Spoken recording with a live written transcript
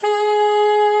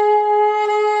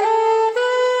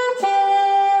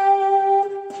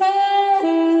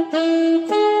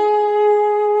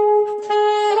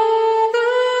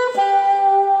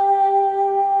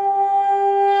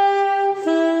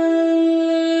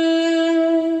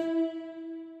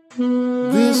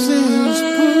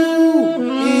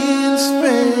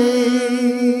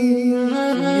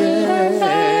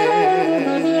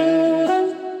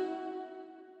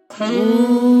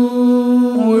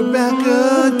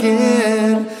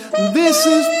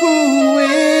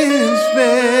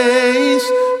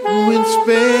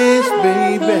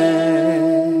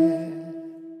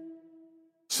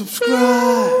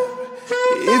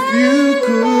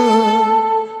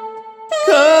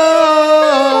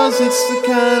it's the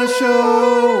kind of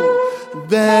show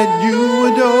that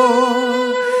you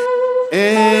adore.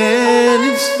 And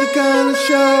it's the kind of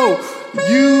show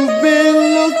you've been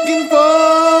looking for.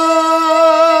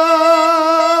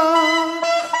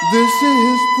 This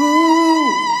is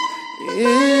Pooh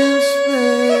in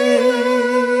Space.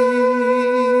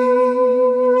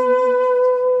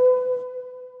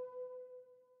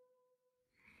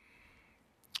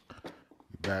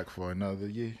 Back for another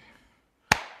year.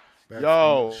 Back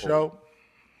Yo, for show.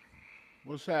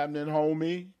 what's happening,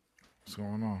 homie? What's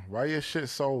going on? Why your shit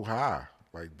so high?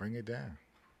 Like, bring it down.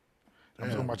 I'm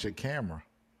talking about your camera.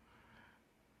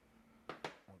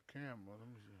 On camera, let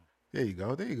me see. There you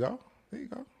go. There you go. There you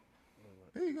go.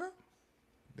 There you go.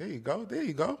 There you go. There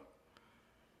you go.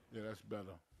 Yeah, that's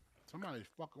better. Somebody's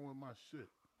fucking with my shit.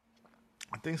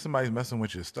 I think somebody's messing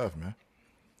with your stuff, man.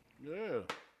 Yeah.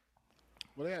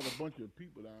 Well, they had a bunch of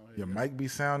people down here. Your mic be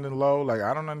sounding low. Like,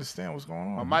 I don't understand what's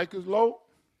going on. My mic is low?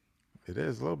 It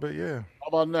is a little bit, yeah. How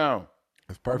about now?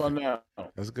 That's How perfect. about now?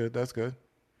 That's good. That's good.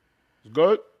 It's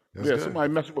good? That's yeah, good.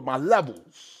 somebody messing with my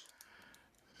levels.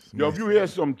 Yo, if you hear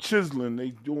some chiseling, they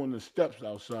doing the steps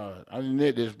outside. I didn't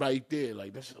hear this right there.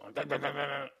 Like, this is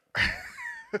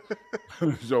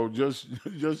So just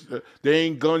they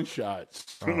ain't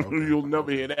gunshots. Oh, okay. You'll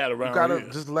never hear that around You gotta here.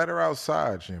 just let her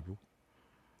outside, Shampoo.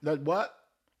 That what?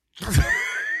 Come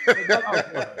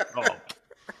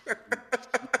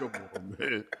on,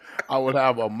 man. I would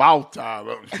have a mouth tied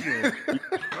up.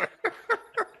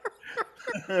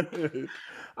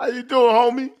 How you doing,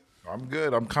 homie? I'm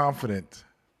good. I'm confident.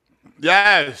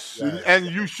 Yes, and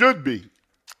you should be.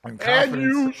 And And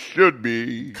you should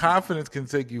be. Confidence can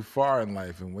take you far in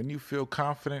life, and when you feel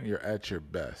confident, you're at your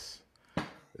best.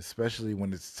 Especially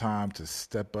when it's time to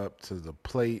step up to the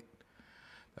plate.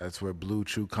 That's where Blue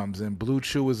Chew comes in. Blue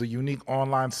Chew is a unique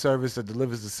online service that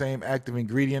delivers the same active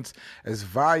ingredients as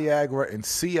Viagra and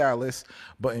Cialis,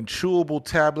 but in chewable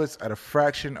tablets at a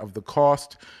fraction of the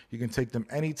cost. You can take them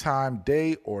anytime,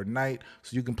 day or night,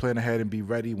 so you can plan ahead and be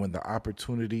ready when the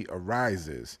opportunity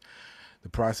arises. The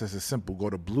process is simple. Go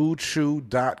to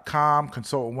BlueChew.com,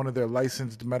 consult with one of their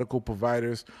licensed medical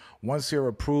providers. Once you're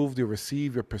approved, you'll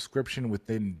receive your prescription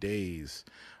within days.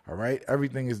 All right?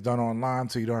 Everything is done online,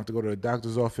 so you don't have to go to the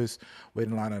doctor's office, wait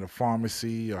in line at a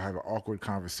pharmacy, or have an awkward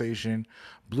conversation.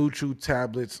 Blue Chew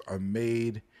tablets are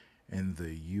made in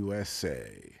the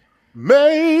USA.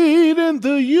 Made in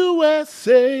the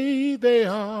USA, they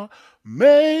are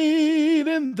made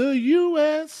in the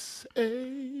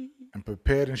USA. And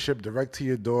prepared and shipped direct to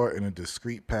your door in a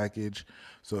discreet package.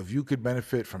 So if you could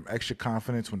benefit from extra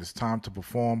confidence when it's time to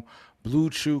perform, Blue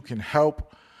Chew can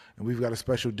help. And we've got a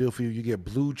special deal for you. You get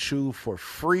Blue Chew for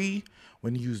free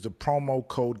when you use the promo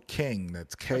code KING.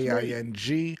 That's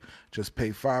KING. Just pay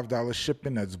 $5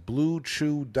 shipping. That's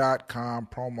BlueChew.com,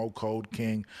 promo code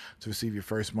KING to receive your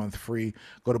first month free.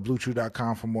 Go to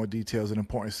BlueChew.com for more details and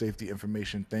important safety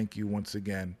information. Thank you once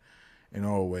again and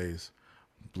always,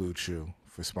 Blue Chew,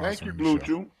 for sponsoring Thank you, the Blue show.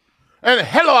 Chew. And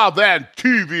hello out there in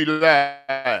TV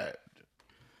land.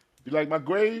 You like my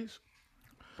grades?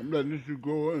 I'm letting this shit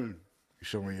go in. You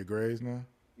showing your grades now?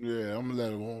 Yeah, I'm gonna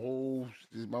let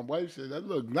it. My wife said that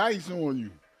look nice on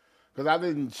you, because I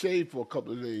didn't shave for a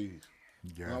couple of days.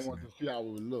 And I wanted to see how it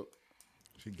would look.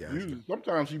 She gassed it.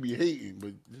 Sometimes she be hating,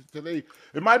 but today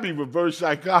it might be reverse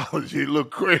psychology. It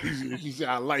look crazy. She said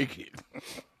I like it,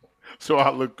 so I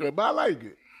look good, but I like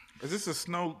it. Is this a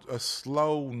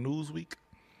slow news week?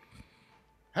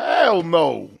 Hell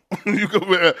no. You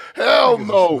can, hell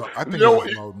no. I think You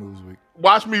it's a slow news week.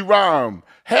 Watch me rhyme.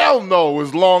 Hell no,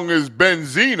 as long as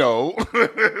Benzino.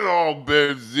 Oh,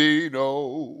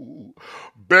 Benzino.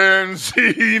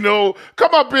 Benzino.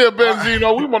 Come up here,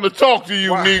 Benzino. We want to talk to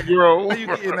you, Negro. Where you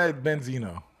getting that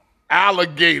Benzino?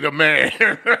 Alligator, man.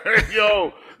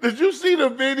 Yo, did you see the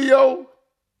video?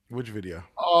 Which video?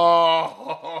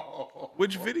 Oh.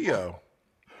 Which video?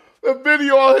 The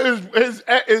video of his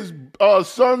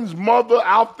son's mother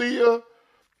out there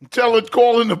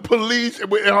calling the police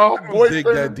with her boyfriend. Dig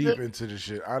that deep into the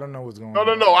shit. I don't know what's going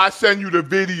on. No. I send you the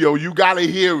video. You gotta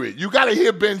hear it. You gotta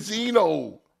hear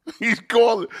Benzino.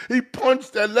 Allegedly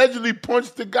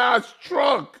punched the guy's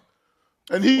truck,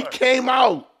 and he came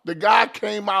out. The guy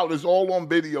came out. It's all on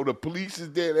video. The police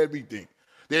is there. Everything.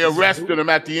 They arrested him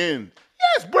at the end.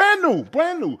 Yes, brand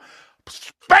new.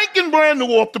 Spanking brand new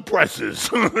off the presses.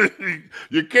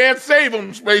 You can't save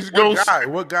him, Space Ghost.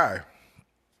 What guy?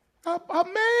 A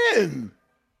man.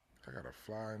 I got a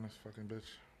fly in this fucking bitch.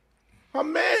 A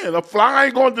man. A fly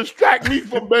ain't gonna distract me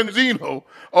from Benzino.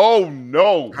 Oh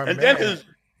no. Her and man. then his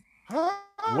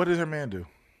What did her man do?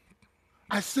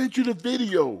 I sent you the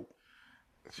video.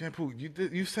 Shampoo,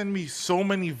 you send me so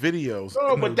many videos.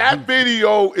 No, but that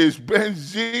video is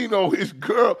Benzino, his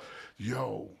girl.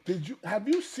 Yo, have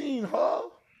you seen her?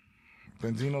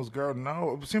 Benzino's girl?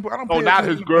 No, Shampoo. I don't. No, not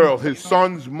his girl. His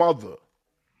son's mother.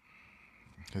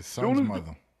 His son's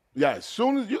mother. Yeah, as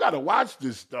soon as you got to watch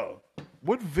this stuff.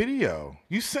 What video?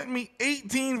 You sent me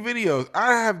 18 videos.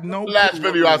 I have no. What's the last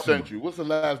video I sent you? What's the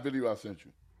last video I sent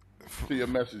you? To your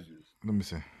messages. Let me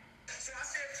see.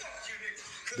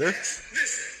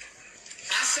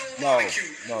 No,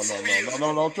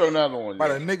 don't turn that on. By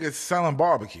the niggas selling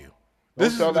barbecue.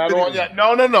 Don't tell that on yet.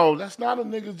 No. That's not a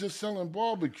nigga just selling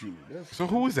barbecue. So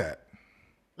who is that?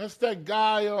 That's that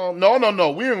guy.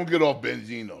 No. We ain't gonna get off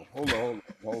Benzino. Hold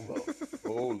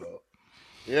up.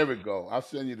 Here we go. I'll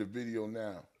send you the video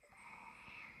now.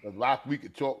 We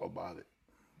could talk about it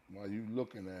while you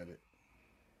looking at it.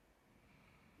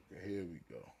 Okay, here we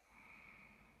go.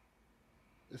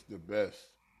 It's the best.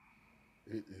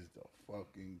 It is the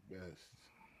fucking best.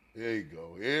 Here you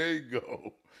go.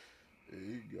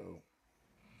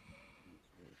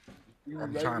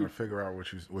 I'm trying to figure out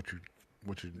what you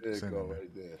sending me.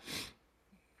 Right there.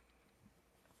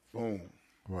 Boom.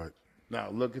 What? Now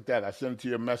look at that. I sent it to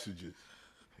your messages.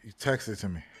 You texted to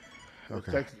me.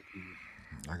 Okay. Text it to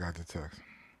you. I got the text.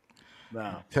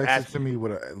 Now text it to me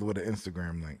with an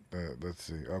Instagram link. Let's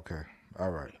see. Okay.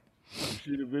 All right. You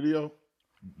see the video?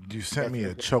 You sent me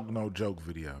a choke no joke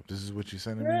video. This is what you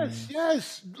sending me?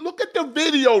 Yes. Look at the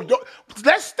video.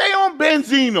 Let's stay on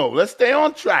Benzino. Let's stay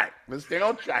on track.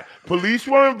 Police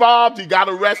were involved. He got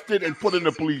arrested and put in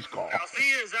the police car.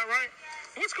 Althea, is that right?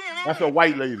 What's going on? That's a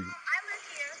white lady. I live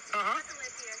here. Uh-huh. He doesn't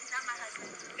live here. He's not my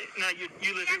husband. Now,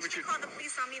 you live here with He your... called the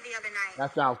police on me the other night.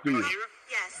 That's Althea.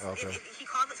 Yes. Okay. He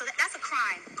called. So that's a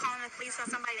crime. Calling the police on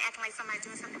somebody and acting like somebody's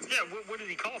doing something to you. Yeah, what did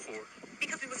he call for?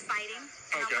 Because we was fighting,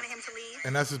 and Okay. I wanted him to leave.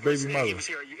 And that's his baby He mother. was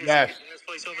here. Is Yes. this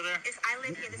place over there? I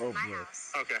live here. This is my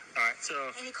house. Okay, all right, so...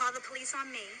 And he called the police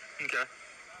on me, Okay.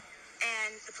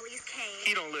 and the police came.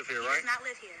 He don't live here, He right? does not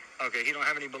live here. Okay, he don't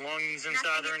have any belongings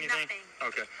inside or anything?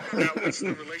 Nothing. Okay. Now, what's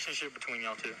the relationship between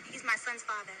y'all two? He's my son's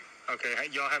father. Okay,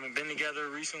 y'all haven't been together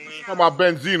recently? Talking about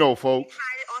Benzino, folks.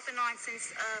 Tried it off and on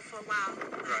since for a while.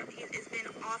 Right. It's been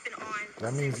off and on.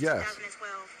 That means since yes.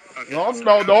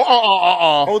 2012. No.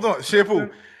 Hold on, Shampoo.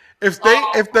 If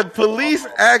the police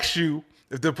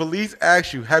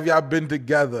ask you, have y'all been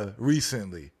together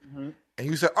recently? And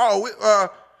you say,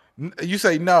 you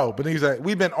say no, but then you say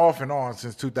we've been off and on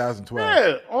since 2012.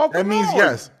 Yeah, off that and means on.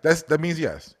 yes. That means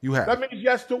yes. You have. That means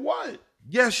yes to what?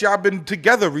 Yes, y'all been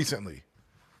together recently.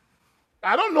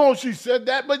 I don't know if she said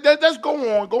that, but let's go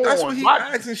on. That's on. what he Watch.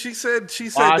 asked, and she said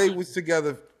Watch. they was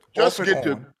together. Just off and get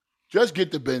on. just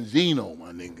get the Benzino,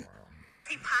 my nigga.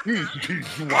 He popped He's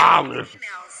up. wildin'.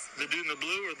 Emails. The dude in the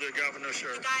blue or the guy with no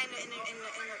shirt? The guy in the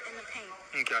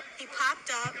paint. Okay. He popped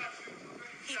up.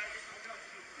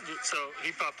 So,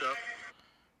 he popped up.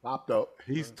 Popped up.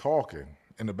 He's talking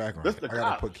in the background. That's the I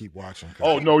gotta cop. keep watching.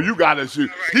 Oh no, you gotta see.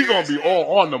 He gonna be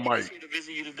all on the mic. To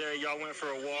visit you today, y'all went for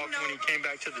a walk when he came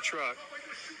back to the truck.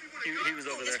 He was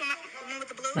over This there. one with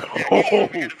the blue. Oh,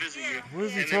 Here to visit you. What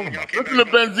is he And then when talking y'all about? came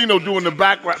listen to Benzino doing the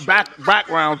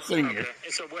background singing. Okay.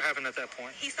 And so what happened at that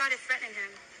point? He started threatening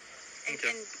him and, Okay.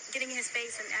 and getting in his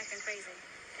face and acting crazy.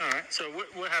 All right. So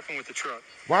what happened with the truck?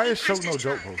 Why is Choke No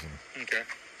Joke posting? Okay.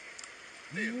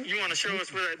 You want to show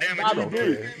us where that damage God, You is?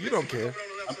 don't care. You don't care.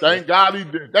 Thank God he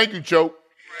did. Thank you, Choke.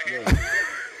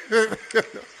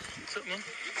 Something?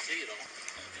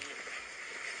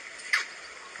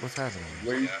 What's happening?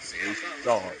 Wait,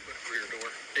 dog. Rear door.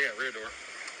 Yeah, rear door.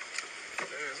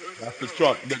 That's the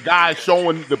truck. The guy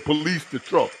showing the police the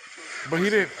truck. But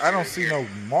he didn't. I don't see no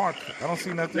mark. I don't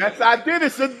see nothing. Yes, I did.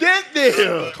 It's a dent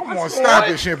there. Come on, stop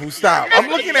it, Shampoo. Stop. I'm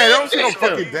looking at it. I don't see no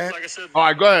fucking dent. Like I said, All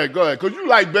right, go ahead. Cause you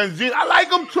like Benzino. I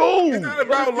like him too. It's not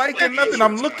about liking nothing.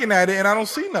 I'm looking at it and I don't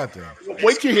see nothing.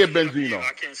 Wait till you hear Benzino.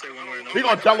 I can't say one way or another. He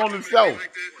gonna tell on himself.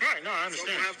 Right, no, I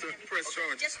understand.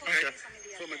 Just hold Okay. it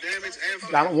from the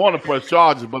other. I don't want to press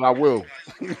charges, but I will.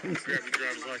 Grab your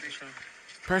driver's license. Sean.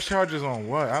 Press charges on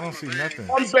what? I don't see nothing.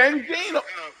 On Benzino.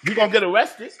 You gonna get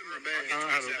arrested? I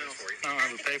don't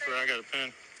have a paper. I got a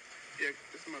pen. Yeah,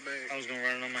 this is my bag. I was gonna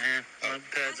write it on my hand. My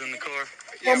pad's in the car.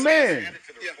 My man.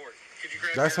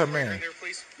 That's her man.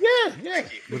 Yeah.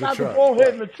 With Got the the truck. bald head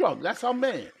in the truck. That's our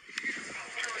man.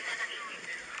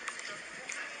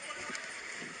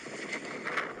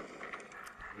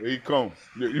 Here he comes.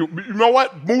 You know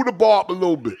what? Move the bar up a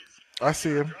little bit. I see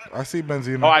him. I see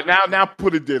Benzino. All right, now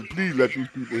put it there. Please let these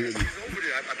people hear this.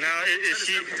 Now,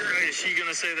 is she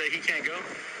gonna say that he can't go?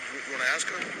 You want to ask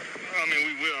her? I mean,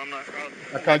 we will. I'm not.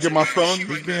 I can't get my son.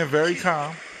 He's being very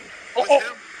calm.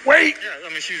 Oh, Wait. Yeah, I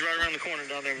mean, she's right around the corner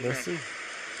down there with Let's him. see.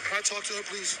 Can I talk to her,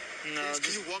 please? No, Please,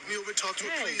 can you walk me over and talk to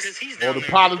her, No, please? because he's Oh, down the there.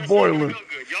 pot is That's not gonna boiling. go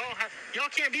good. Y'all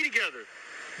can't be together.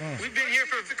 We've been here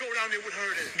for to go down there with her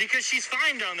then. because she's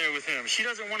fine down there with him. She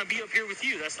doesn't want to be up here with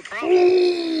you. That's the problem.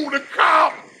 Ooh, the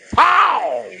cop.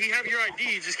 Pow. We have your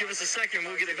ID. Just give us a second.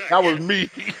 We'll get it back. That was Yes.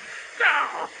 me.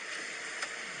 Ah.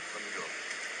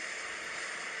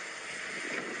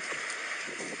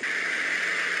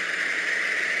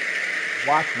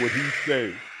 Watch what he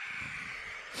says.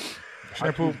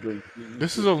 Shampoo,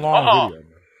 this is a long video.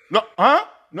 No, huh?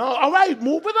 No, all right,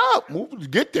 move it up.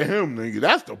 Get to him, nigga.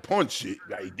 That's the punch shit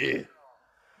right there.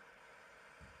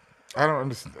 I don't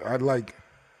understand.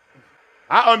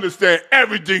 I understand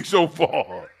everything so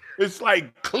far. It's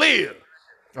like clear.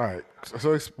 All right.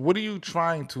 So what are you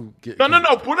trying to get? No.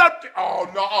 Put up. Oh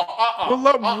no. Pull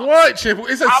up what, Shampoo?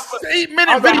 It's a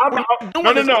 8-minute video.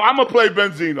 No. I'm gonna play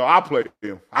Benzino. I'll play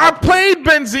him. I played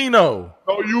Benzino.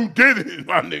 No, you didn't,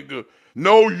 my nigga.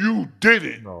 No, you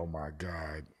didn't. Oh my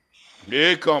God.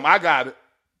 Here it come. I got it.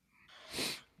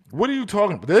 What are you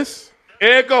talking about? This?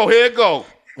 Here it go.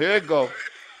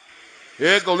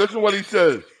 Listen to what he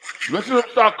says. Listen to him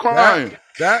start crying.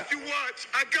 That? You watch.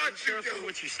 I got you, Careful yo.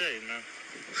 what you say, man.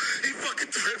 He fucking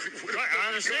threatened me with Right, I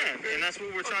understand, and that's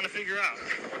what we're trying to figure out.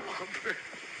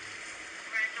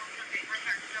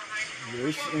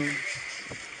 Listen.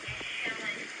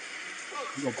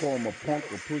 You gonna call him a punk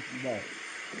or push him back?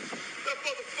 That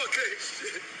motherfucker ain't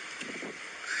shit.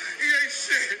 He ain't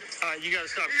shit. All right, you gotta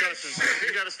stop cussing.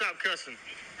 You gotta stop cussing.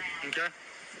 Okay?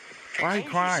 Why he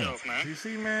Compose crying? yourself, man. You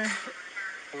see, man?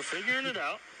 We're figuring it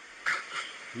out.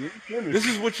 This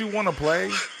is what you want to play?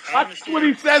 That's what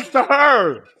he says to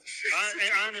her.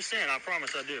 I understand. I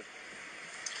promise I do.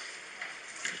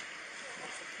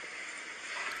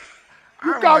 I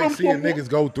don't got like him seeing for- niggas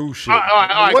go through shit. All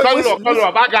right. Cut it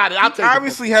off. I got it. I'll take it.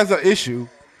 Obviously has an issue.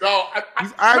 No,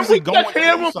 He's obviously can we just going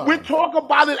hear through him? something. We talk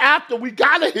about it after. We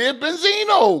gotta hear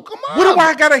Benzino. Come on. What do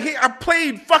I gotta hear? I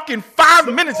played fucking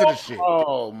 5 minutes of this shit.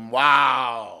 Oh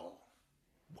wow.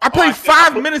 I played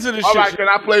 5 minutes of this All shit. right, can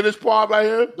I play this part right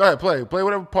here? Go ahead, play. Play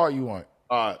whatever part you want.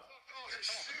 All right. Oh,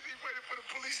 shit. He waiting for the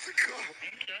police to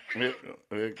come.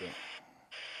 Here it go.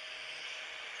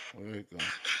 Here it go.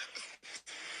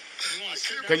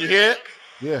 Can you hear it?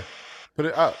 Yeah. Put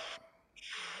it up.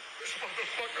 This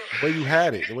motherfucker. The way you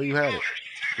had it.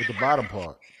 With the bottom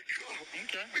part.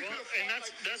 Okay. Well, and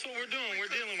that's what we're doing. We're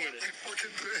dealing with it.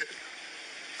 Fucking bad.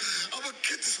 I'm gonna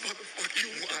get this motherfucker. You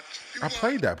watch. I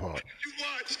played that part. You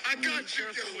watch. I got you,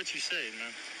 Careful yo. what you say,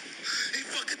 man. He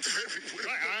fucking threatened me with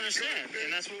Right, I understand,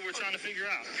 and that's what we're trying to figure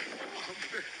out.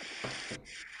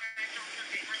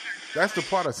 That's the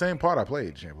part, the same part I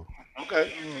played, Shampoo.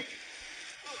 Okay.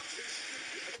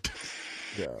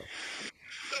 Yeah.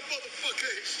 That motherfucker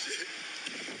ain't shit.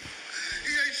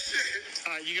 He ain't shit.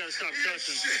 All right, you gotta stop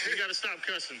cussing. You gotta stop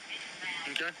cussing.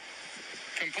 Okay?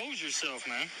 Compose yourself,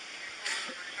 man.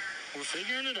 We're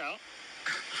figuring it out.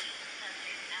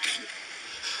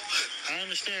 I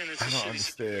understand it's I don't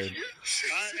understand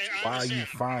I why understand. you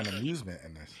find amusement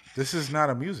in this. This is not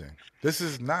amusing. This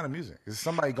is not amusing. It's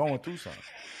somebody going through something.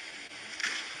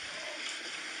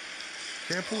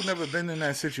 Shampoo never been in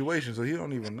that situation, so he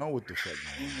don't even know what the fuck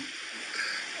going on.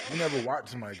 He never watched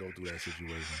somebody go through that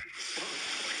situation.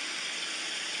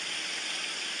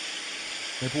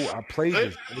 Shampoo, I played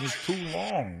this. It was too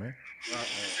long, man.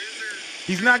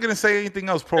 He's not gonna say anything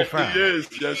else profound. He is.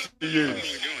 Yes, he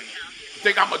is.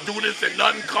 Think I'm gonna do this and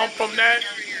nothing come from that?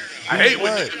 I hate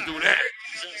when What? niggas do that.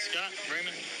 Is that Scott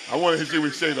Raymond? I wanted to see what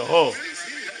he say to her.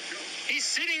 He's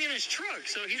sitting in his truck,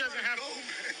 so he doesn't have.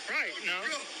 Right? No,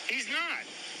 he's not.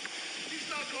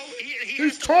 He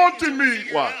He's has to wait taunting until we me.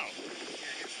 figure it What? out.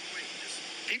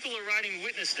 People are writing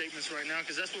witness statements right now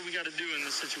because that's what we got to do in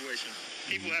this situation.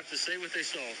 People have to say what they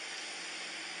saw.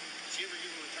 She ever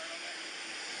give him a return on that?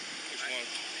 Which one?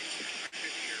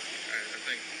 I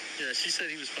think. Yeah, she said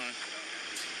he was fine.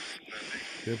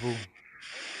 Shampoo,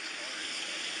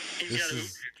 He's this got to.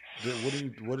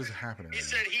 is what is happening? He right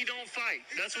said he don't fight.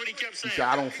 That's what he kept He saying. said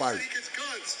I don't fight. He gets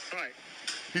guns. Right.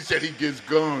 He said he gets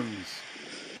guns.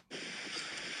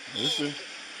 Listen.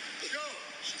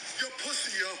 Yo,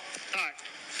 pussy, yo. All right.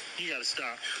 You got to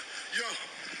stop. Yo.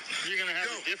 You're gonna have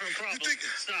Yo, a different problem. you think-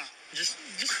 Stop. Just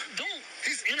don't.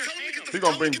 He's entertain telling me him. He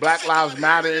gonna bring Black Lives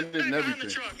Matter in it Back and behind the everything.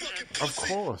 truck, man. now? Of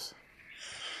course.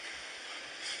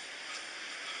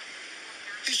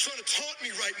 He's trying to taunt me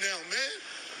right now, man.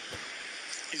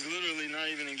 He's literally not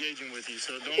even engaging with you,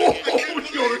 so don't. Oh,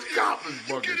 engage. yo, this cop is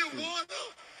You bugging. getting too. water?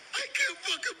 I can't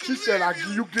fucking She believe said,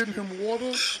 you. you getting him water?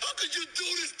 How could you do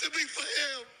this to me for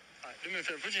him? All right, do me a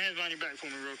favor. Put your hands behind your back for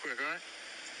me real quick, all right?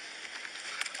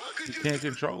 How could He you can't do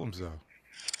control himself.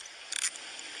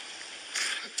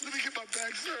 Let me get my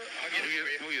bag, sir. I'll get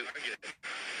it.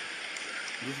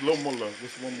 Just a little more love.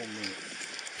 Just one more minute.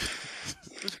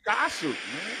 It's gossip,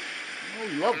 man. You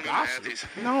know you love gossip.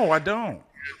 No, I don't.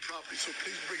 Property, so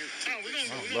please bring it. Oh, we're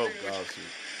gonna I bring love it. gossip.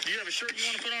 Do you have a shirt you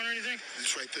want to put on or anything?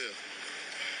 It's right there.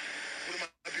 What am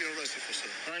I being arrested for, sir?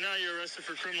 Right now, you're arrested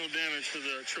for criminal damage for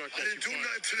the truck. I didn't do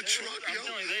nothing to the truck, I'm yo.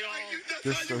 telling you, they all.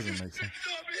 This doesn't make sense.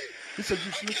 He said you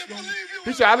I snitched can't on me. believe you.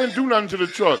 He said I didn't do nothing to the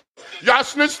truck. Y'all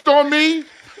snitched on me.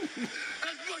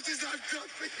 As much as I've done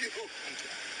for you.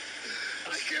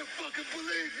 I can't fucking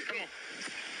believe you. Come on.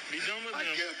 Be done with I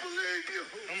him. can't believe you.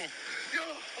 Come on. Yo.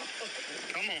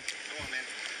 Come on. Come on, man.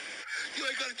 You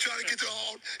ain't gotta try to get the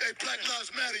whole, hey, Black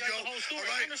Lives Matter, That's yo. the whole story.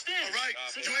 All I right? understand. All right?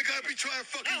 You ain't gotta be trying to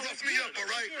fucking No, rough me it's up, good. all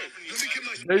right? It's good.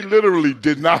 Let me get my They literally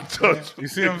did not touch. You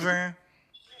see what I'm saying?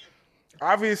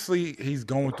 Obviously, he's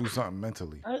going through something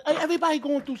mentally. Everybody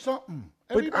going through something.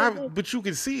 But you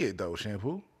can see it though,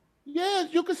 Shampoo. Yes,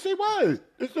 you can see what.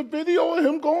 It's a video of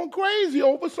him going crazy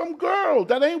over some girl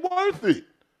that ain't worth it.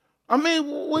 I mean,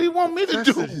 what do you want me to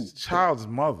That's do? his child's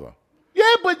mother. Yeah,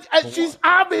 but she's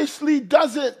obviously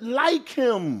doesn't like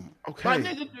him. Okay, My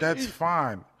nigga, that's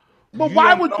fine. But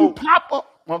why don't would know you pop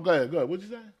up? Oh, go ahead. What'd you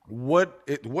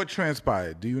say? what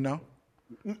transpired? Do you know?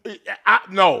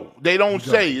 No, they don't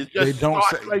say. It's just They don't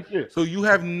starts say. like this. So you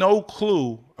have no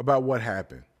clue about what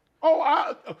happened.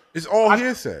 Oh, It's all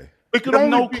hearsay. it could You have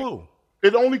only no be- clue.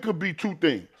 It only could be two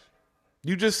things.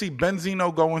 You just see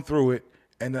Benzino going through it,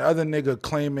 and the other nigga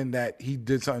claiming that he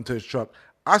did something to his truck.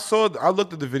 I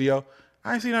looked at the video.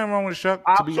 I ain't seen nothing wrong with his truck.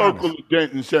 To I'll be circle honest, the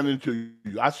dent and send it to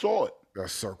you. I saw it.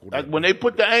 that's circled. Like when they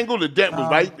put the angle, the dent was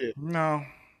right there. No,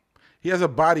 he has a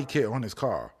body kit on his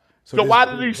car. So there's why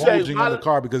did he say- bulging why on the did-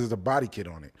 car because there's a body kit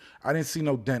on it? I didn't see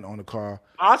no dent on the car.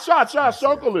 I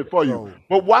circle it for you.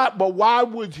 So- But why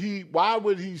would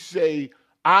he say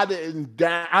I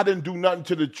didn't do nothing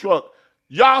to the truck?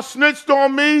 Y'all snitched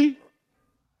on me?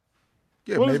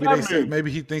 Yeah, What does maybe that they said. mean?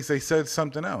 Maybe he thinks they said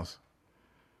something else.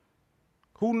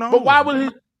 Who knows? But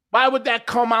why would that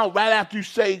come out right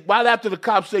after the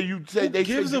cops say you say they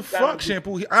gives said a fuck,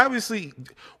 Shampoo? Obviously,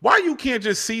 why you can't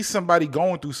just see somebody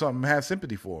going through something and have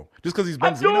sympathy for him just because he's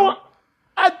Benzino?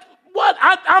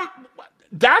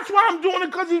 That's why I'm doing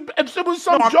it because if it was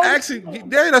some No, I'm joke. actually,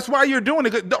 yeah, that's why you're doing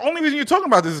it. The only reason you're talking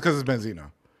about this is because it's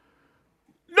Benzino.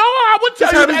 No, I would tell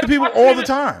This you happens that to people if I all did the it-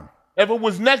 time. If it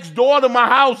was next door to my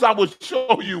house, I would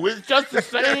show you. It's just the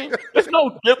same. There's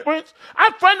no difference.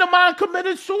 A friend of mine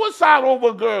committed suicide over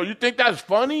a girl. You think that's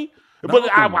funny? But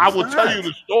I will it's tell not. you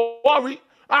the story.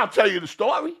 I'll tell you the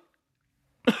story.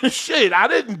 Shit, I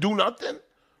didn't do nothing.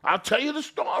 I'll tell you the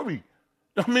story.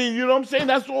 I mean, you know what I'm saying?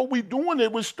 That's what we doing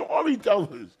it with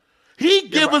storytellers. He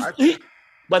gave us,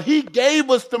 but he gave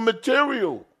us the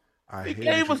material. He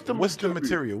gave us the What's the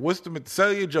material?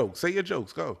 Say your jokes. Say your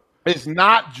jokes. Go. It's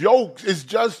not jokes. It's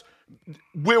just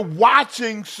we're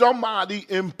watching somebody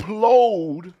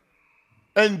implode,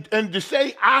 and to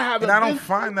say I haven't. And I don't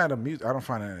find that amusing. I don't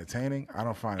find it entertaining. I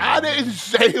don't find it. I didn't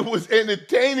say it was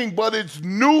entertaining, but it's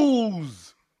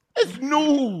news. It's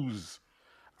news.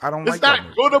 I don't It's like that. not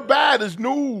movie. good or bad. It's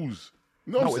news.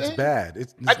 You know what No, I'm it's saying? bad.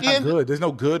 It's At the not end- good. There's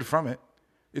no good from it.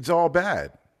 It's all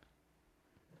bad.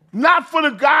 Not for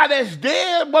the guy that's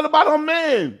dead. What about a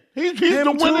man? He's Him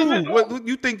the winning. too. What,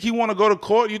 you think he want to go to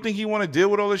court? You think he want to deal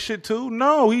with all this shit too?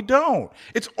 No, he don't.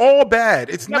 It's all bad.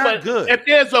 It's Yeah, not but good.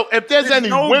 If there's any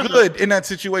no winner, good in that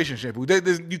situation, Shampoo.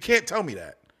 You can't tell me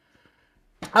that.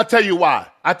 I'll tell you why.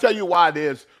 I'll tell you why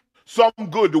there's some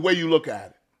good the way you look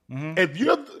at it. Mm-hmm.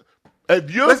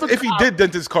 If If he did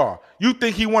dent his car, you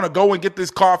think he want to go and get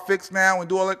this car fixed now and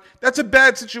do all that? That's a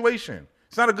bad situation.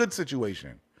 It's not a good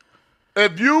situation.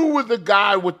 if you were the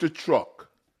guy with the truck,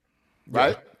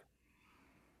 right?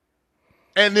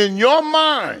 And in your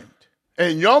mind,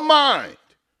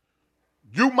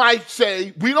 you might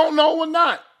say, we don't know or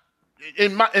not.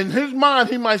 In his mind,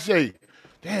 he might say,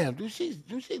 damn, do she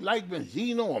like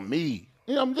Benzino or me?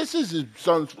 You know, this is his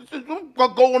son's.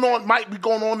 What might be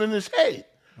going on in his head.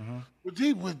 But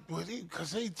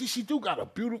because she do got a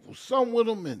beautiful son with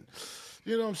him, and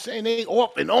you know what I'm saying, they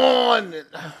off and on. And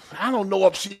I don't know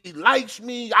if she likes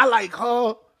me. I like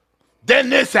her. Then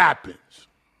this happens.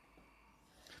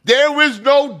 There is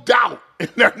no doubt in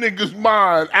that nigga's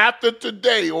mind after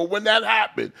today or when that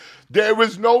happened. There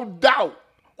is no doubt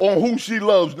on who she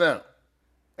loves now,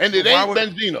 and it ain't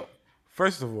Benzino.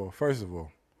 First of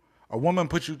all, a woman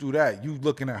put you through that. You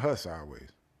looking at her sideways.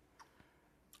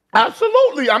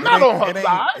 Absolutely, I'm not on her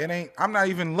side. I'm not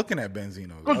even looking at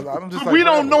Benzino. I'm just We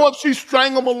don't whatever. know if she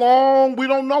strung him along. We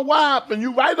don't know what happened.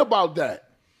 You're right about that.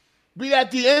 But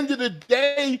at the end of the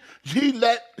day, he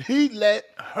let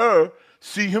her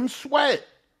see him sweat.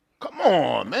 Come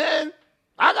on, man.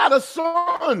 I got a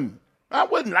son. I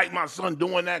wouldn't like my son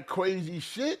doing that crazy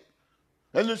shit.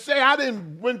 And to say I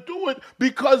didn't went through it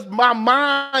because my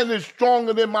mind is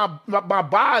stronger than my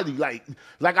body. Like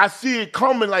I see it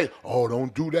coming. Like, oh,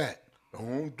 don't do that.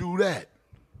 Don't do that.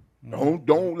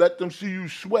 Don't let them see you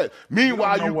sweat.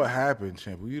 Meanwhile, you don't know what happened,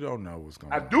 Champ. You don't know what's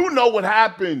going on. I do know what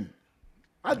happened.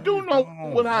 I do know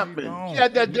what happened. He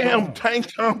had that damn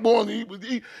tank top on.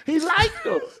 He liked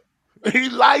her. He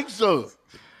likes her.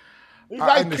 He's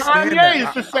like Kanye. That.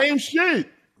 It's the same shit.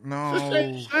 No, it's the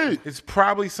same shit. It's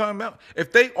probably something else.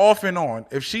 If they off and on,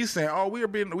 if she's saying, "Oh,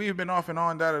 we've been off and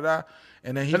on, da da da,"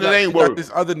 and then he got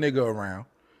this other nigga around,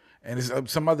 and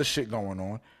there's some other shit going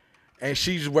on, and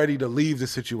she's ready to leave the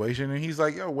situation, and he's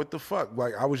like, "Yo, what the fuck?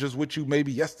 Like, I was just with you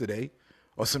maybe yesterday,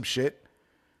 or some shit."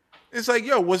 It's like,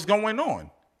 yo, what's going on?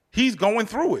 He's going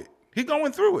through it. He's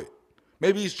going through it.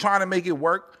 Maybe he's trying to make it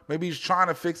work. Maybe he's trying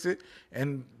to fix it,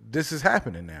 and this is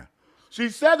happening now. She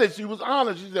said it. She was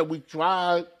honest. She said, we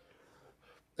tried.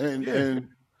 And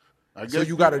I guess so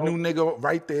you got a new nigga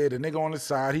right there. The nigga on the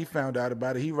side, he found out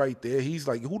about it. He right there. He's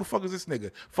like, who the fuck is this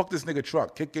nigga? Fuck this nigga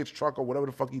truck. Kick his truck or whatever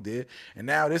the fuck he did. And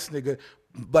now this nigga,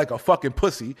 like a fucking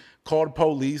pussy, called the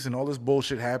police and all this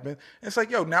bullshit happened. And it's like,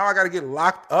 yo, now I got to get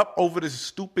locked up over this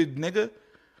stupid nigga.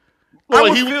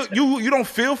 Well, you don't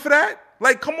feel for that?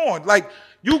 Like, come on. Like,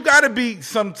 you got to be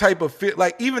some type of fit.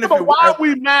 Like, even if why are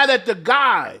we mad at the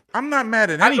guy? I'm not mad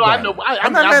at anybody. I know.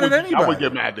 I'm not mad at anybody. I would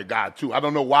get mad at the guy, too. I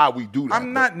don't know why we do that.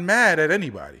 I'm not mad at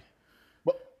anybody.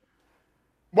 But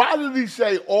why did he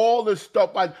say all this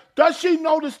stuff? Like, does she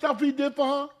know the stuff he did for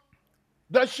her?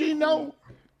 Does she know?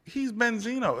 He's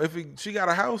Benzino. If she got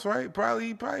a house, right? Probably.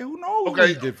 Who knows what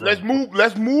he did for her?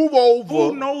 Let's move over.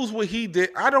 Who knows what he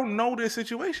did? I don't know their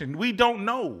situation. We don't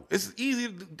know. It's easy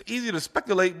to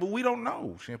speculate, but we don't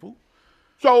know. Shampoo.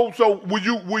 So would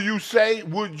you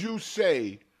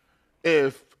say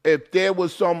if there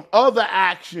was some other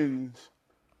actions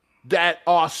that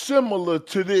are similar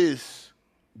to this,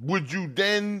 would you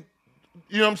then,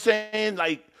 you know what I'm saying?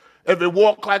 Like if it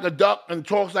walks like a duck and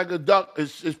talks like a duck,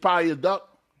 it's probably a duck.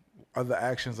 Other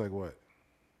actions like what?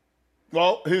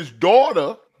 Well, his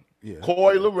daughter,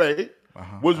 Coi Leray,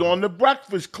 was on the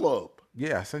Breakfast Club.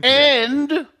 Yeah, I sent you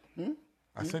that.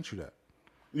 I sent you that.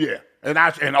 Yeah, and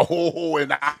I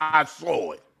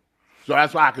saw it, so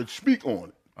that's why I could speak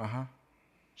on it.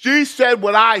 She said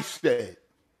what I said,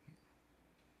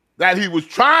 that he was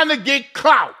trying to get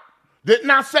clout. Didn't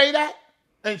I say that?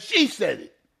 And she said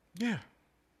it. Yeah,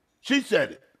 she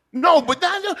said it. No, but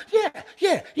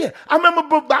yeah. I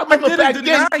remember back then.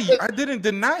 I didn't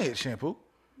deny it, Shampoo.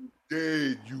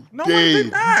 Did you? No, I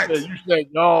did not. You said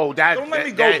no. Don't let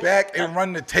me go back and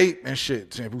run the tape and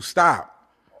shit, Shampoo. Stop.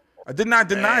 I did not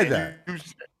deny that.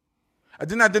 I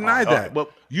did not deny that. But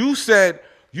you said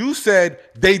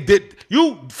they did.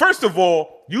 First of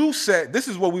all, you said this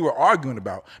is what we were arguing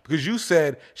about because you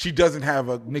said she doesn't have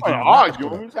a Nicki Minaj.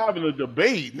 We was having a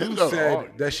debate. You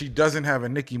said that she doesn't have a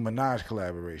Nicki Minaj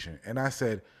collaboration, and I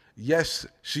said yes,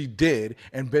 she did,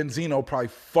 and Benzino probably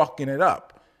fucking it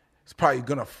up. It's probably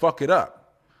gonna fuck it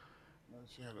up.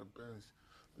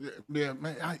 Yeah,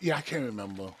 man. I can't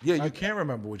remember. Yeah, you can't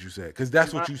remember what you said because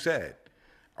that's what you said.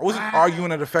 I wasn't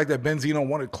arguing at the fact that Benzino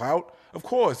wanted clout. Of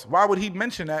course, why would he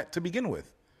mention that to begin with?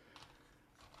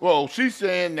 Well, she's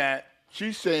saying that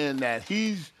he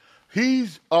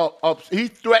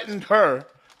threatened her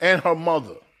and her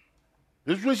mother.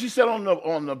 This is what she said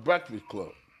on the Breakfast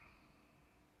Club.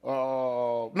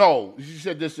 No, she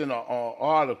said this in an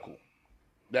article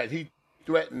that he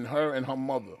threatened her and her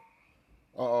mother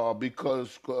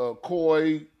because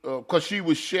Coi, because she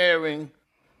was sharing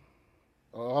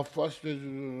her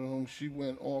frustration. She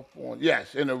went off on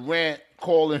in a rant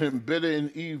calling him bitter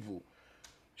and evil.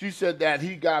 She said that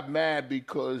he got mad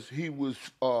because he was.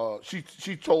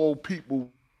 She told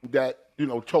people that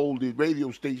told the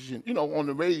radio station on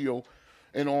the radio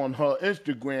and on her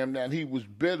Instagram that he was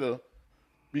bitter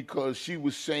because she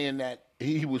was saying that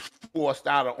he was forced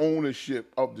out of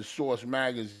ownership of the Source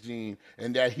magazine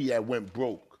and that he had went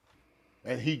broke,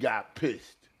 and he got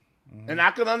pissed. And I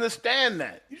can understand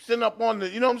that. You sitting up on the,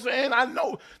 you know what I'm saying? I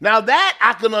know. Now that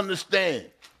I can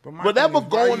understand. But whatever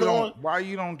going on. Why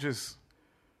you don't just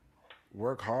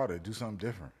work harder, do something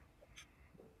different?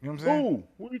 You know what I'm saying?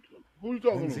 Who you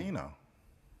talking Benzino.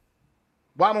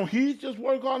 Why don't he just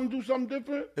work hard and do something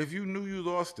different? If you knew you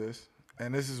lost this,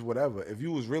 and this is whatever, if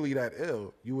you was really that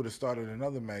ill, you would have started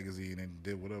another magazine and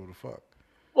did whatever the fuck.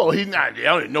 Well, he's not. I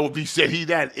don't know if he said he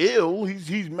that ill.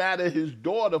 He's mad at his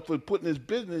daughter for putting his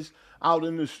business out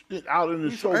in the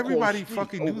so Everybody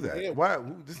fucking knew that. Why?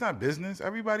 It's not business.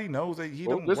 Everybody knows that he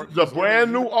don't. This work is a for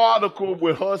brand somebody. new article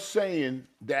with her saying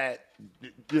that,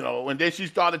 and then she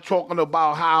started talking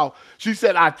about how she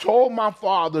said, "I told my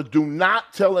father, do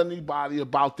not tell anybody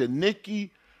about the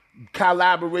Nicki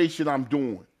collaboration I'm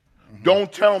doing.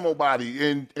 Don't tell nobody."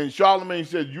 And Charlamagne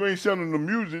said, "You ain't sending the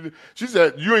music." She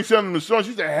said, "You ain't sending the song."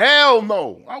 She said, "Hell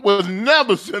no, I was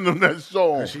never sending that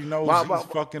song." And she knows he's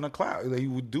fucking a clout. Like, he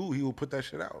would put that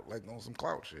shit out like on some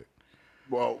clout shit.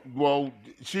 Well,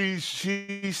 she's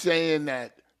saying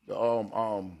that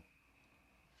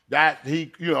that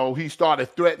he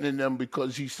started threatening them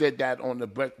because he said that on the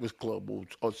Breakfast Club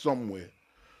or somewhere.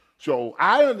 So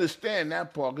I understand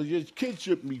that part because your kids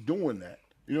shouldn't be doing that.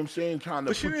 You know what I'm saying? Trying to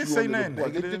But she put didn't you say under the nothing bus.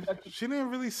 negative. She didn't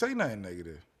really say nothing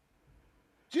negative.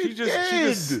 She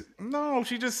just no.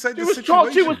 She just said She the was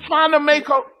situation. she was trying to make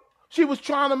her. She was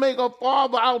trying to make her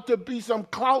father out to be some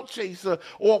clout chaser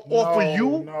or for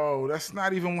you. No, that's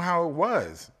not even how it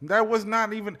was. That was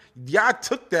not even. Y'all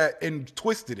took that and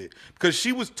twisted it because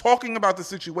she was talking about the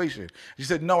situation. She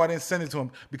said, "No, I didn't send it to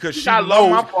him because she I knows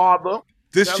love my father."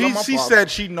 She said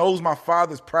she knows my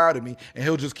father's proud of me and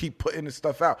he'll just keep putting this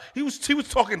stuff out. She was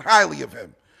talking highly of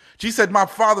him. She said my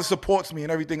father supports me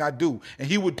in everything I do, and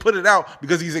he would put it out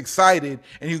because he's excited,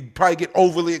 and he'd probably get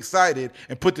overly excited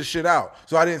and put the shit out.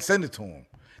 So I didn't send it to him.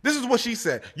 This is what she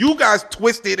said. You guys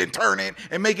twist it and turn it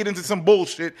and make it into some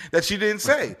bullshit that she didn't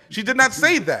say. She did not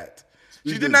say that.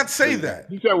 She did not say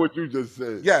that. You said what you just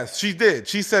said. Yes, she did.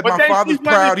 She said But my then father's she's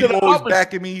running proud. to He's the always opposite.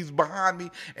 backing me. He's behind me,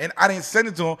 and I didn't send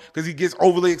it to him because he gets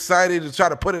overly excited to try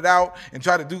to put it out and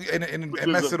try to do and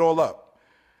mess it all up.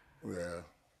 Yeah.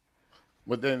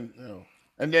 But then,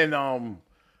 and then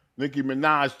Nicki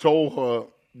Minaj told her,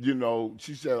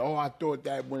 she said, "Oh, I thought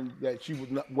that she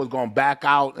was gonna back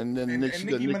out," and then And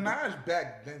Nicki Minaj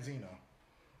backed Benzino.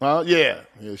 Yeah,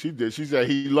 she did. She said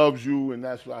he loves you, and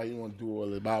that's why he want to do all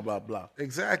this, blah blah blah.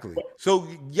 Exactly. So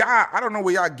y'all, I don't know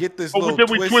where y'all get this little Did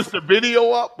twist. we twist the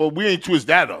video up? But we ain't twist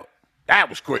that up. That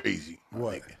was crazy.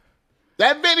 What?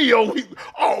 That video. He's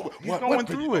going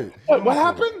through it. What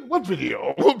happened? What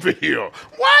video? What video?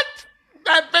 What?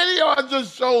 That video I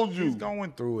just showed you. He's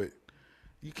going through it.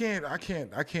 You can't. I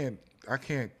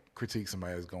can't critique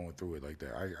somebody that's going through it like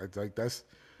that. I like that's.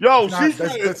 Yo,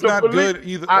 That's not good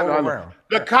either all around.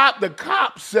 The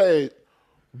cop said,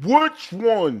 which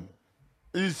one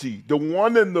is he? The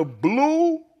one in the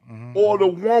blue or the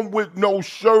one with no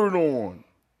shirt on?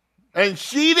 And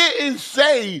she didn't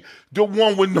say the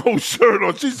one with no shirt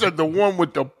on. She said the one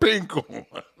with the pink on.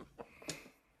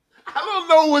 I don't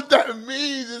know what that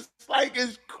means.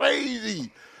 It's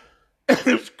crazy.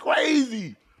 It's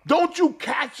crazy. Don't you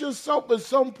catch yourself at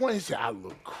some point and say, I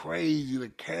look crazy, the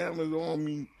camera's on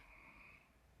me?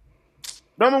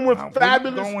 Remember when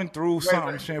Fabulous... When you're going through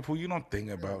something, Shampoo, you don't think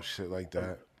about shit like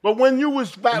that. But when you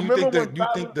was... You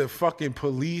think the fucking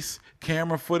police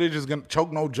camera footage is going to...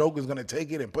 Choke No Joke is going to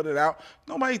take it and put it out?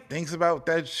 Nobody thinks about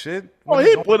that shit. Oh,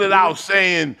 he put it out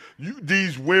saying,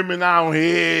 these women out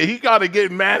here, he got to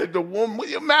get mad at the woman. What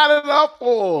you mad at her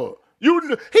for?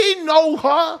 He know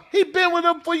her. He been with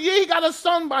her for years. He got a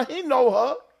son, but he know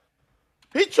her.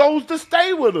 He chose to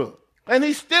stay with her, and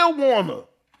he still want her.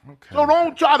 Okay. So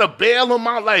don't try to bail him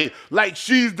out like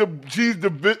she's the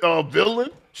villain.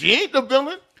 She ain't the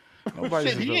villain.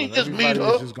 Nobody's the he villain. ain't just meet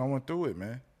Everybody's her. just going through it,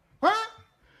 man. Huh?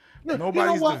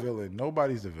 Nobody's the villain.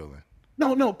 Nobody's the villain.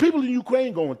 No. People in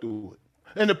Ukraine going through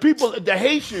it, and the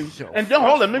Haitians. And then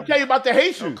hold on, let me tell you about the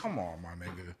Haitians. Come on, my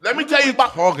nigga. Let me tell you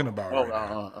about talking about right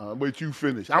now. Wait, you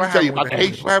finish. I'm gonna tell you about the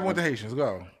Haitians. What happened with the Haitians?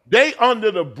 Go. They under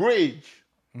the bridge.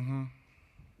 Mm-hmm.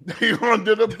 They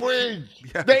under the bridge.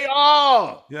 Yes. They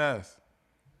are. Yes.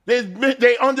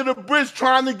 They under the bridge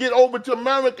trying to get over to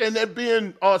America, and they're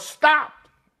being stopped.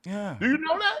 Yeah. Do you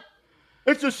know that?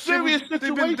 It's a serious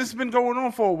situation. This has been going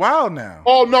on for a while now.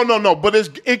 Oh, no. But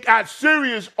it got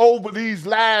serious over these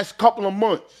last couple of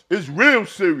months. It's real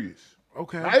serious.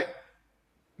 Okay. Right?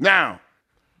 Now,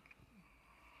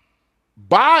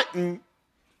 Biden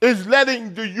is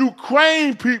letting the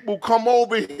Ukraine people come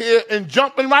over here and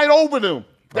jumping right over them.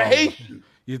 The Haitians.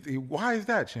 Why is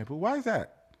that, Shampoo? Why is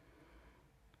that?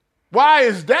 Why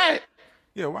is that?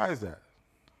 Yeah, why is that?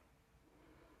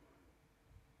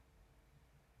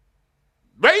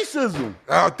 Racism.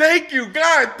 Oh, thank you.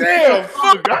 God damn.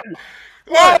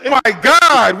 Oh, my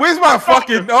God. Where's my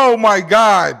fucking... Oh, my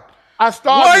God. I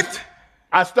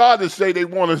started to say they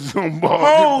wanted some...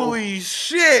 Holy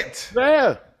shit.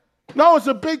 Yeah. No, it's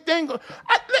a big thing.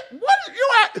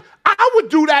 I would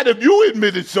do that that if you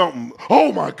admitted something.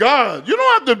 Oh my God. You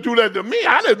don't have to do that to me.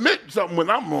 I admit something when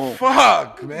I'm wrong.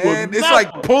 Fuck, man. It's never.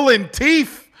 like pulling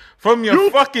teeth from your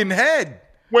fucking head.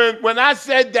 When I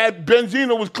said that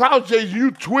Benzino was clout chasing,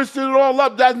 you twisted it all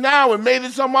up that now and made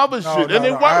it some other shit. And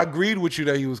it worked. I agreed with you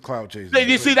that he was clout chasing.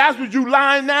 You see, that's what you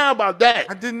lying now about that.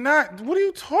 I did not. What are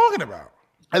you talking about?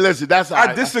 And listen, that's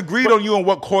I disagreed on you on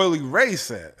what Coily Ray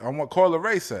said.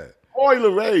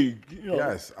 Coily Ray. You know,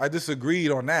 Yes, I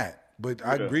disagreed on that, but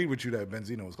I agreed with you that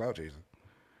Benzino was clout chasing.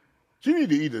 She need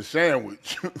to eat a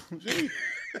sandwich.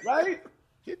 Right?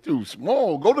 Get too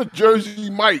small. Go to Jersey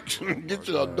Mike's. Get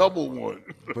you a double one.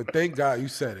 But thank God you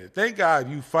said it. Thank God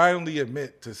you finally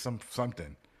admit to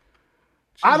something.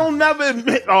 I don't never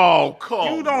admit. Oh,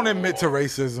 come You don't admit to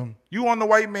racism. You on the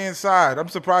white man's side. I'm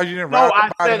surprised you didn't. No,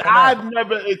 ride I said on that. I've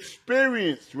never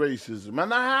experienced racism,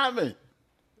 and I haven't.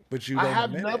 But you I don't have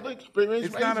admit never it. experienced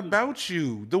It's racism. not about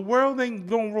you. The world ain't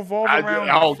gonna revolve I around.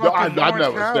 never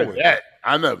Lawrence said that.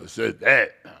 I never said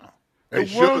that. The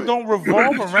world don't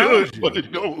revolve around you. But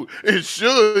it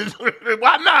should.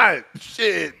 Why not?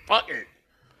 Shit, fuck it.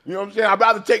 You know what I'm saying? I'd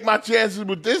rather take my chances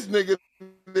with this nigga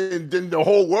than the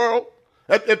whole world.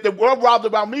 If the world robbed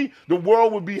about me, the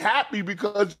world would be happy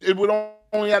because it would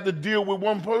only have to deal with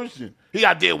one person. He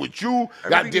got to deal with you, got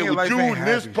to Everything deal in with life you ain't and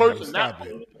this happy, person. Stop That-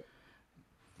 it.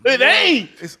 It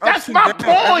ain't. It's That's ups and my downs.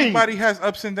 point. Everybody has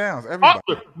ups and downs. Everybody.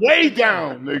 Way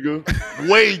down, nigga.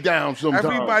 Way down sometimes.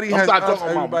 Everybody I'm has not ups,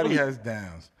 talking about everybody me. has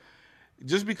downs.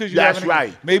 Just because you That's haven't,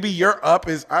 right. maybe your up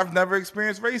is I've never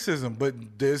experienced racism, but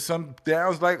there's some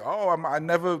downs like I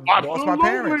never lost my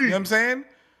parents. You know what I'm saying?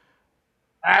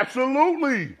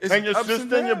 Absolutely. It's And your ups and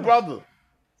sister and your downs. brother.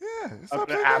 Yeah, it's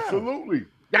ups and downs. Absolutely.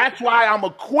 That's why I'm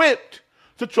equipped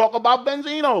to talk about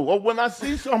Benzino or when I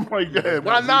see something like that.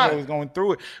 Why not? Was going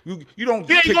through it. You don't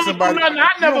He ain't kick going through somebody. nothing. I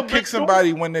You never don't been kick through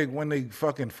somebody when they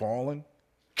fucking falling.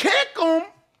 Kick him?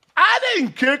 I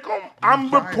didn't kick him. I'm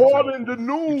trying reporting the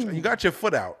news. You got your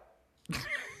foot out.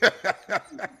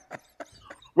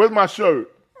 Where's my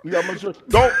shirt? You got my shirt?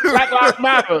 Don't Black Lives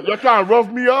Matter. You're trying to rough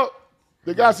me up?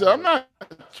 The guy said, I'm not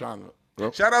trying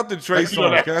to. Shout out to Trey You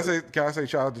know Songz. that. Can I say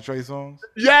shout out to Trey Songz?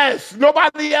 Yes,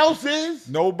 nobody else is.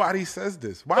 Nobody says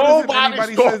this. Why doesn't Nobody's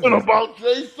anybody say talking this? about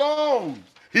Trey Songz.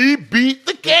 He beat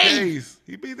the case.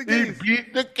 He beat the He case.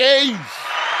 beat the case.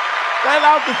 Shout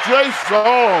out to Trey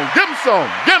Songz. Give him some.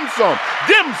 Give him some.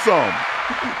 Give him some.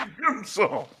 Give him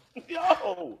some.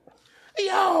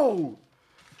 Yo.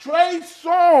 Trey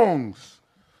Songz.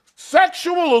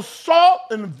 Sexual assault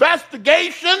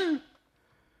investigation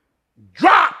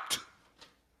dropped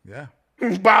Yeah.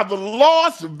 by the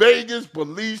Las Vegas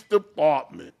Police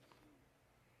Department.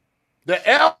 The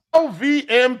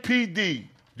LVMPD.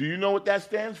 Do you know what that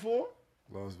stands for?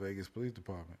 Las Vegas Police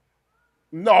Department.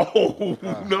 No,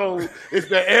 no. It's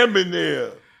the M in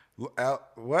there.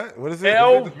 What? What is it?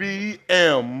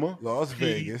 LVM. Las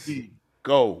Vegas.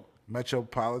 Go.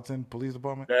 Metropolitan Police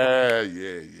Department. Yeah.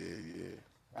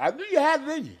 I knew you had it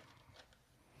in you.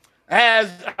 As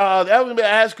the LVM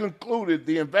has concluded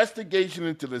the investigation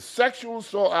into the sexual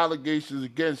assault allegations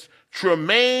against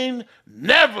Tremaine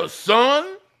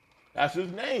Neverson. That's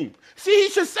his name. See, he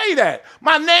should say that.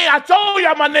 My name, I told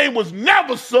y'all my name was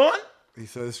Neverson. He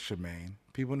says Tremaine.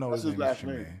 People know That's his his name is last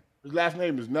Tremaine. name. His last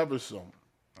name is Neverson.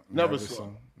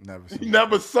 Neverson. Neverson.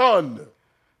 Neverson.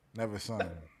 Neverson.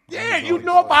 Yeah, you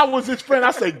know if I was his friend,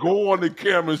 I'd say, go on the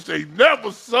camera and say,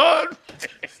 Neverson.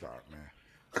 Stop, man.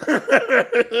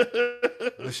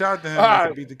 But shout out to him. All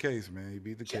He beat the case, man. He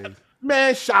beat the case.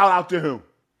 Man, shout out to him.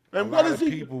 And A what lot is of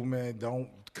he? people, man, don't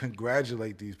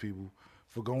congratulate these people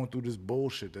for going through this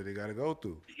bullshit that they got to go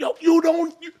through. Yo,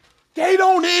 they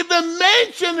don't even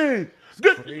mention it.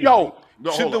 Yo,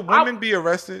 no, Should hold the on. women be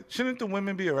arrested? Shouldn't the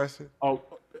women be arrested?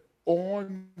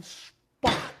 On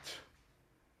spot.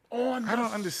 On I don't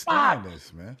the understand spot.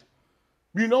 this, man.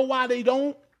 You know why they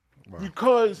don't? Why?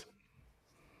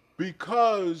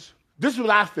 Because this is what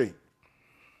I think.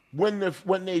 When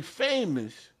they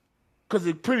famous, because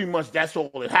it pretty much that's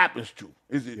all it happens to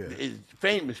is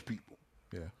famous people.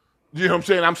 Yeah. You know what I'm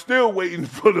saying? I'm still waiting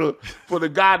for the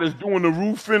guy that's doing the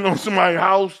roofing on somebody's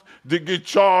house to get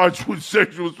charged with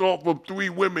sexual assault from 3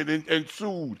 women and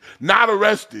sued. Not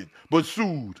arrested, but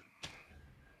sued.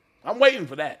 I'm waiting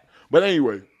for that. But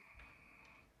anyway,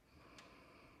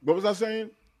 what was I saying?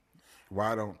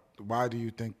 Why do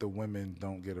you think the women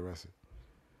don't get arrested?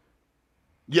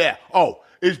 Yeah. Oh,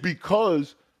 it's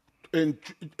because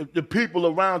the people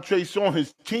around Trey Songz,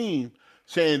 his team,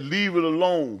 saying leave it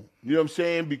alone. You know what I'm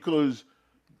saying? Because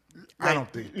I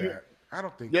don't think that. I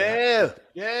don't think yeah.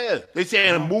 They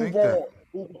saying move think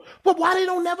on. But why they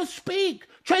don't never speak?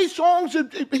 Trey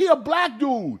Songz, he a black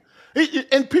dude.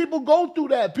 And people go through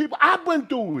that. I've been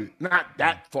through it. Not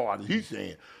that far, he's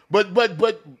saying. But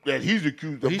that he's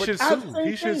accused of. He should sue.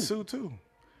 He should sue too.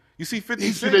 You see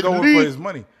 50 Cent going for his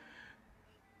money.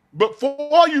 But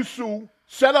before you sue,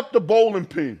 set up the bowling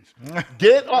pins.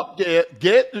 Get up there,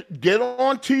 get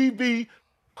on TV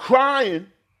crying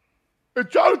and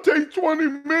try to take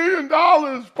 $20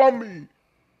 million from me.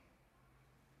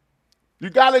 You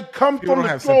got to come People from don't the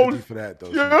have throne. sympathy for that,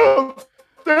 though. Yeah,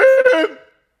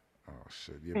 Oh,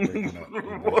 shit. You're breaking up. You're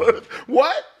breaking up.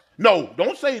 what? No,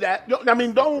 don't say that. I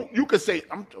mean, don't. You could say,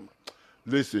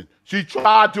 listen, she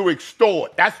tried to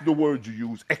extort. That's the word you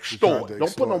use, extort.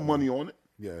 Don't put no money on it.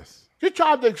 Yes. She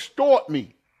tried to extort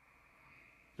me.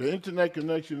 The internet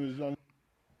connection is on.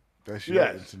 That's your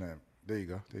internet. There you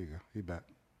go. There you go. He back.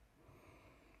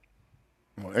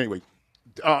 Well, anyway,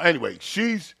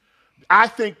 I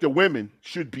think the women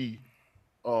should be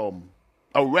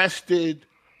arrested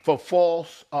for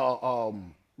false, you know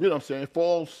what I'm saying,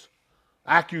 false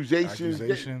accusations.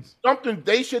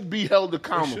 They should be held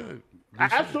accountable. They should.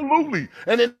 Absolutely.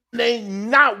 And it ain't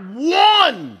not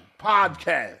one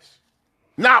podcast,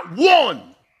 not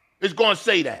one is going to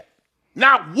say that.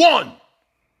 Not one.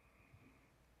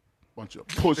 Bunch of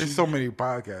pussies. There's so many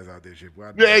podcasts out there, shit.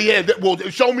 Yeah. Well,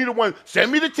 show me the one.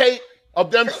 Send me the tape of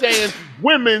them saying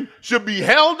women should be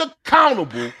held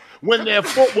accountable when they're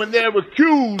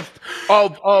accused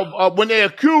of when they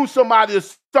accuse somebody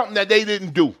of something that they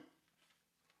didn't do.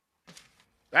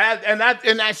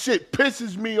 That shit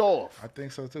pisses me off. I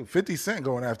think so too. 50 Cent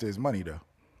going after his money though.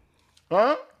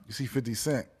 Huh? You see 50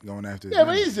 Cent going after his money.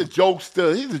 money. But he's a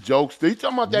jokester. He's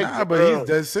talking about that. Nah, but he's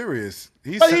dead serious.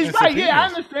 But he's right. Subpoenas. Yeah, I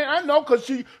understand. I know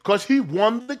because he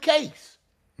won the case.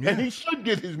 Yeah. And he should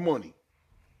get his money.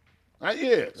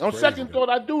 Yeah. On second thought,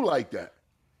 I do like that.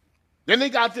 Then they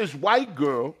got this white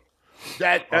girl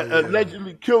that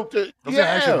allegedly killed her.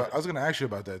 I was going to ask you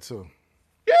about that too.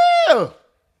 Yeah.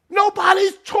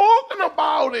 Nobody's talking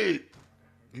about it.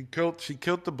 She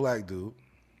killed the black dude.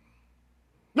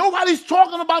 Nobody's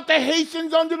talking about the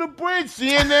Haitians under the bridge.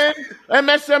 CNN,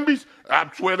 MSNBC. I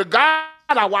swear to God,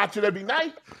 I watch it every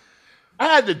night. I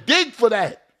had to dig for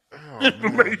that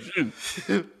information.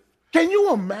 Can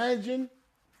you imagine?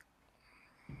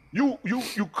 You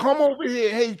come over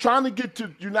here, hey, trying to get to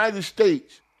the United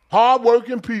States.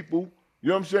 Hardworking people, you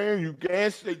know what I'm saying?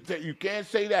 You can't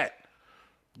say that.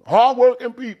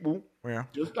 Hardworking people,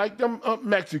 just like them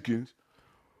Mexicans.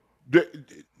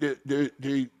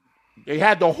 They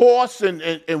had the horse and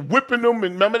whipping them,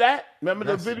 and remember that? Remember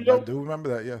the video? I do remember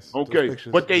that, yes. Okay,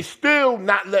 but they still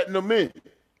not letting them in.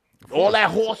 All that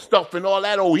horse stuff and all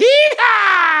that old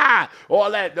yee-haw! all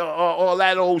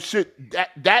that old shit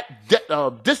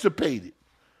that dissipated.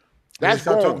 That's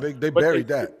gone. They buried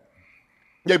that.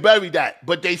 They buried that,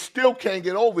 but they still can't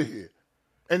get over here.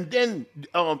 And then,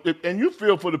 and you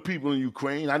feel for the people in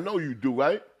Ukraine. I know you do,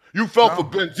 right? You felt for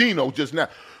Benzino just now.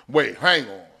 Wait, hang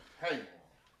on.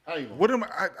 What am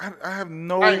I have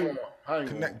no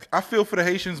connect. I feel for the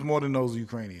Haitians more than those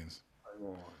Ukrainians.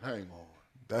 Hang on.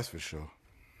 That's for sure.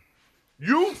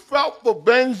 You felt for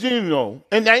Benzino,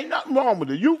 and there ain't nothing wrong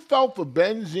with it. You felt for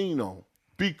Benzino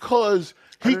because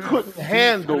he couldn't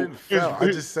handle. I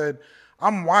just said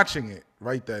I'm watching it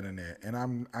right then and there,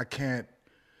 and I can't.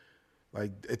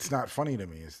 Like, it's not funny to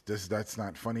me. That's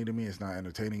not funny to me. It's not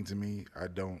entertaining to me. I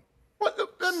don't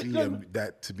see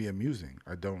that to be amusing.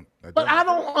 I don't. But I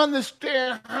don't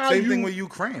understand how. Same thing with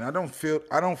Ukraine. I don't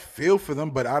feel for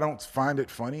them, but I don't find it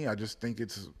funny. I just think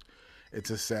it's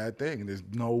a sad thing. There's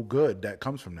no good that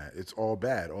comes from that. It's all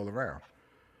bad all around.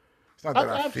 It's not that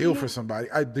I feel for somebody.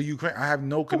 The Ukraine. I have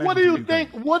no connection. What do you think?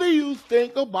 What do you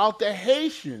think about the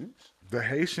Haitians? The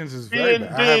Haitians is very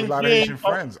bad. I have a lot of Haitian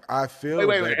friends. I feel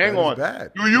wait, hang on.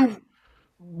 Bad.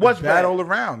 What's bad all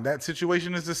around? That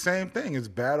situation is the same thing. It's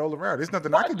bad all around. There's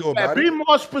nothing I can do about it. Be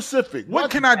more specific.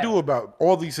 What can I do about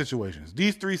all these situations?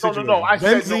 These three situations. No.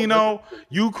 Benzino,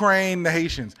 Ukraine, the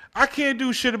Haitians. I can't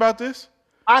do shit about this.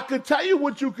 I can tell you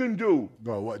what you can do.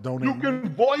 Bro, what? Don't you can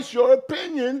voice your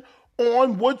opinion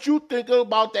on what you think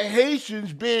about the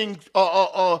Haitians being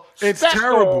it's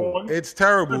terrible. It's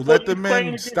terrible. Let the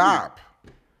men stop.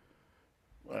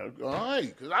 All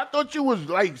right, because I thought you was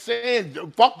like saying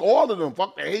fuck all of them,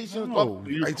 fuck the Haitians, fuck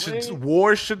the Ukraine.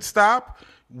 War should stop.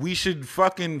 We should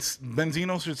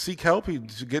Benzino should seek help. He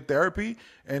should get therapy,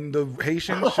 and the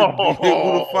Haitians should be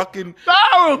able to fucking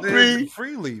therapy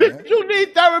freely. Man. You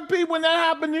need therapy when that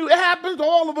happens. It happens to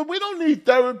all of us. We don't need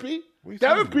therapy.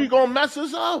 Therapy gonna mess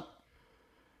us up.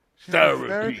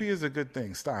 Therapy is a good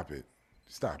thing. Stop it.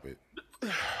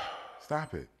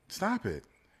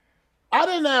 I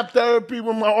didn't have therapy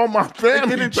with all my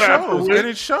family. And it shows. And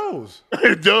it shows.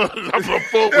 It does. I'm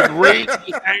full with rage,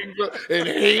 and anger, and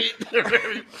hate.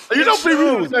 You know,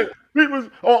 people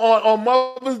on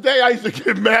Mother's Day, I used to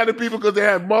get mad at people because they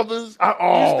had mothers.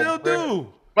 You still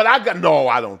do. But I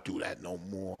don't do that no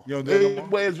more. You don't do it no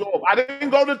more? Wears off. I didn't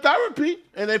go to therapy,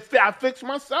 and I fixed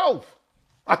myself.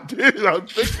 I did. I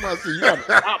fixed myself. You gotta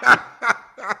stop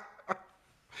it.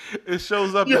 It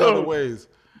shows up in other ways.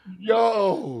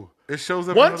 Yo. It shows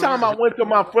up. One time I went to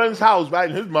my friend's house, right?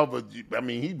 And his mother, I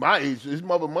mean, he's my age. His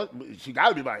mother, she got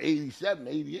to be about 87,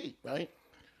 88, right?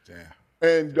 Damn.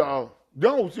 And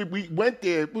we went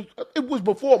there. It was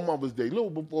before Mother's Day, a little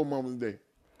before Mother's Day.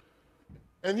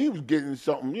 And he was getting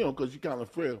something, you know, because she kind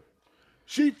of frail.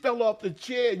 She fell off the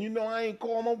chair, and I ain't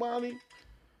call nobody.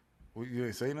 Well, you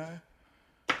ain't say nothing?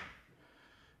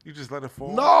 You just let her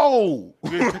fall? No.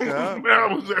 You didn't pick her up?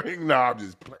 I'm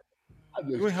just playing.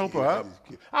 You didn't help her up?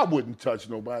 I wouldn't touch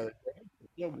nobody.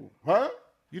 Huh?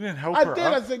 You didn't help her up? I did.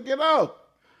 I said, get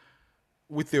up.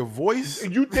 With your voice?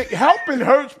 You think helping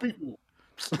hurts people.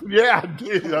 Yeah, I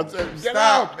did. I said, get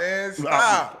Stop, up. Man,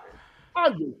 stop.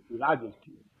 I just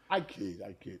kid. I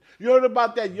kid. You heard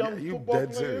about that young football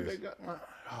dead player? serious.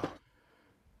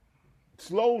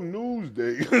 Slow news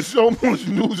day. So much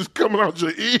news is coming out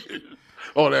your ears.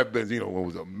 Oh, that Benzino one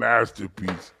was a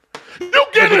masterpiece. You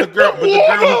get it,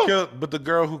 But the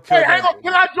girl who killed. Hey, hang on.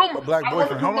 Can I do a black boyfriend? I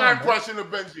want to do my impression of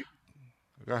Benzino.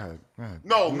 Go ahead.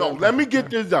 No. Let me get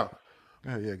this down. Go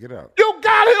ahead, yeah, get out. You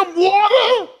got him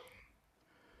water.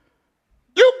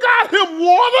 You got him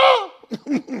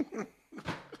water.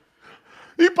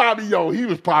 He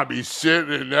was probably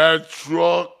sitting in that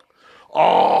truck,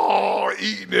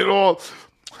 eating it all.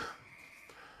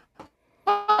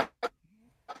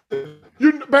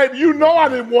 Baby, I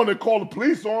didn't want to call the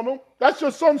police on him. That's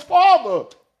your son's father.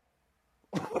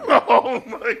 Oh,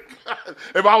 my God.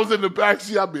 If I was in the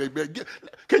backseat, I'd be like, man,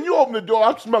 can you open the door?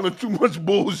 I'm smelling too much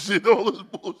bullshit, all this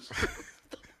bullshit.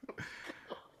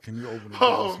 Can you open the door?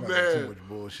 Oh, man. Too much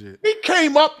bullshit. He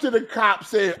came up to the cop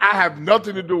saying, I have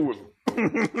nothing to do with him.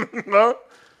 Huh?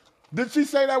 Did she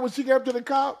say that when she came up to the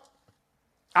cop?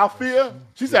 Althea?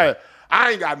 She said, I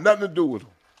ain't got nothing to do with him.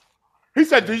 He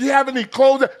said, do you have any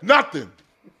clothes? Nothing.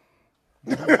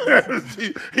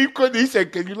 He couldn't. He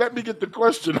said, can you let me get the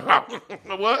question out?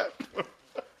 What?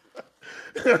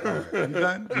 You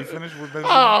done? You finished with Benzino?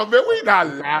 Oh, man, we not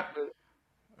laughing.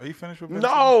 Are you finished with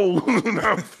Benzino?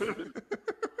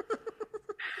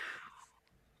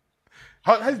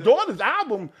 No. His daughter's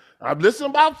album, I'm listening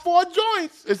about 4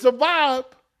 joints. It's a vibe.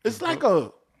 It's like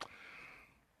It's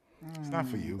not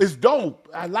for you. It's dope.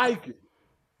 I like it.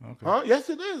 Okay. Huh? Yes,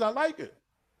 it is. I like it.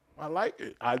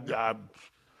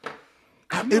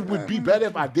 It would be better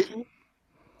if I didn't.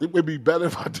 It would be better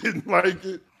if I didn't like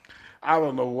it. I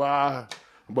don't know why,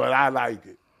 but I like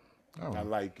it. Oh. I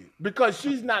like it. Because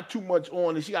she's not too much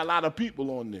on it. She got a lot of people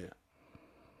on there.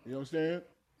 You know what I'm saying?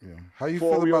 Yeah. How you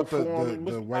feel about the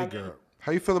white girl?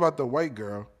 How you feel about the white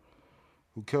girl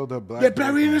who killed her black? They're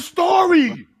burying the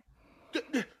story.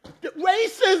 The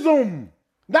racism.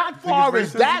 Not far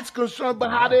as that's concerned, but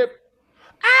how they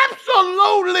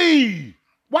absolutely.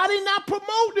 Why they not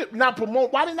promote it?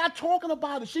 Why they not talking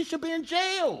about it? She should be in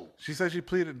jail. She said she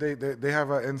pleaded. They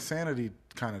have an insanity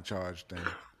kind of charge thing.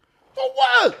 For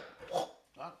what?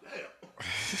 God damn.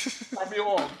 I mean,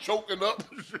 I'm choking up.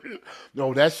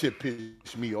 No, that shit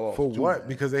pissed me off. For what? Man.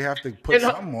 Because they have to put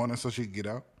something on her so she can get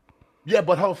out. Yeah,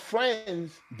 but her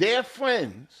friends, their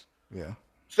friends,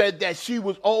 said that she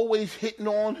was always hitting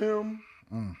on him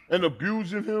and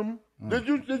abusing him.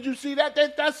 Did you see that?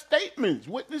 That's statements,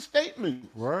 witness statements.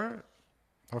 What?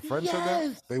 Her friends said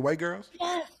that? They white girls?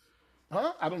 Yes.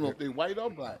 Huh? I don't know if they white or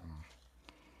black.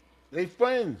 They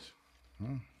friends.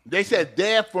 They said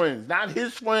their friends, not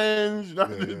his friends,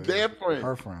 not their friends.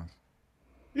 Her friends.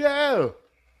 Yeah.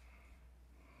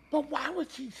 But why would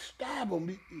she stab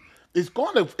him?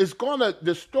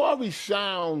 The story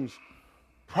sounds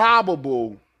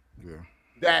probable. Yeah.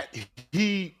 That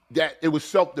it was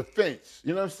self-defense.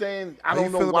 You know what I'm saying? I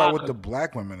don't know why. How you feel about what the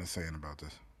black women are saying about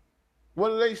this?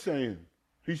 What are they saying?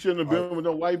 He shouldn't have been with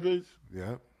no white bitch?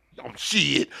 Yeah. Oh,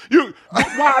 shit.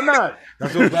 Why not?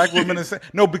 That's what black women are saying.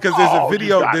 No, because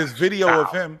there's video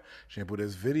of him. Shampoo,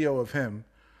 there's video of him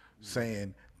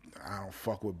saying, I don't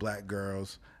fuck with black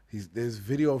girls. There's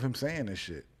video of him saying this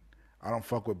shit. I don't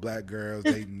fuck with black girls.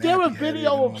 They there a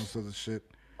video of all this other shit.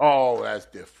 Oh, that's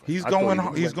different. He's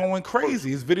going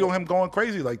crazy. His video of him going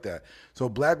crazy like that. So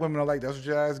black women are like, that's what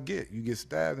your ass get. You get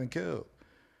stabbed and killed.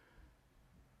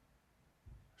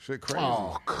 Shit crazy.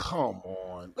 Oh, come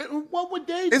on. What would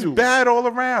they It's do? bad all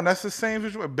around. That's the same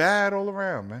situation. Bad all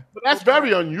around, man. But that's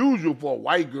very unusual for a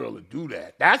white girl to do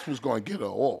that. That's what's going to get her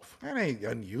off. That ain't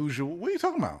unusual. What are you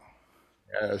talking about?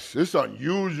 Yes, it's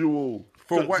unusual.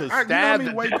 For to, what? to You know how stab many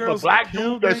to white death a girls black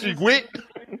kill dude that she niggas? with?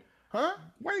 Huh?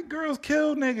 White girls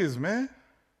kill niggas, man.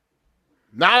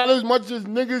 Not as much as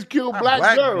niggas kill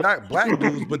black girls. Not black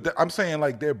dudes, but I'm saying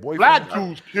like their boyfriends. Black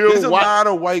dudes kill There's a white. lot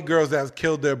of white girls that have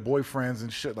killed their boyfriends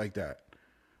and shit like that.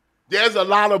 There's a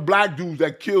lot of black dudes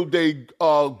that killed their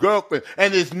girlfriend.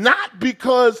 And it's not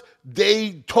because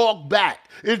they talk back.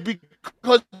 It's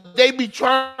because they be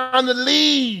trying to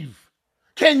leave.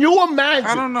 Can you imagine?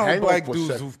 I don't know Hang on black for a dudes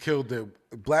second. who've killed their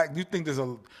black. You think there's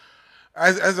a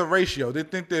as a ratio? They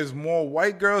think there's more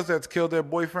white girls that's killed their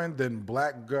boyfriend than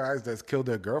black guys that's killed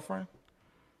their girlfriend?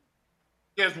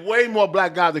 There's way more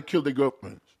black guys that kill their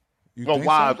girlfriends. You Or think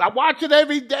wives. so? I watch it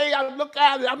every day. I look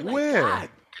at it. I'm like, Where? God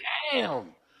damn.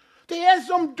 They had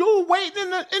some dude waiting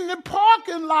in the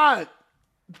parking lot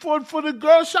for the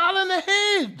girl shot in the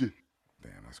head.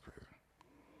 Damn, that's crazy.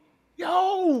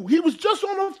 Yo, he was just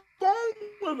on the phone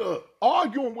with her,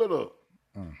 arguing with her.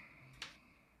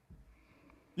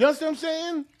 You understand what I'm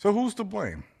saying? So who's to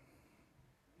blame?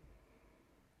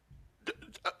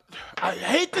 I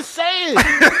hate to say it.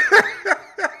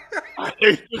 I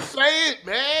hate to say it,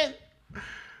 man.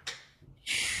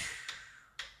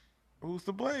 Who's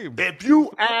to blame? If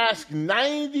you ask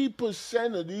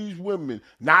 90% of these women,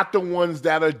 not the ones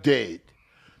that are dead,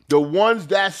 the ones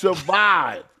that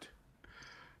survived.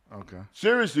 Okay.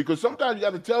 Seriously, because sometimes you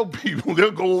got to tell people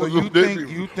they'll go. So you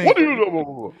think What do you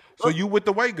know? So you with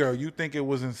the white girl? You think it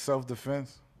was in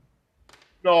self-defense?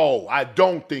 No, I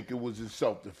don't think it was in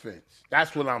self-defense.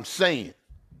 That's what I'm saying.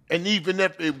 And even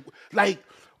if it, like,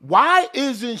 why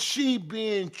isn't she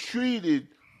being treated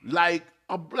like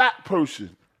a black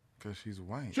person? Because she's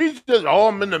white. She's just, oh,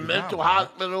 I'm in the She's mental not black.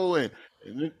 hospital and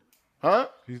huh?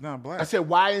 She's not black. I said,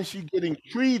 why isn't she getting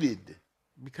treated?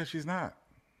 Because she's not.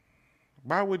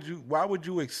 Why would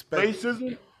you expect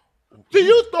Racism? See,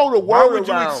 you throw the Why word would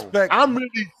you around. expect I'm really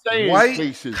saying white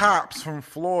racism. cops from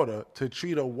Florida to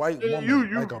treat a white Yeah, woman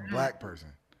you- like a black person?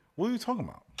 What are you talking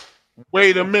about?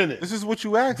 Wait a minute. This is what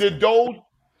you asked. Did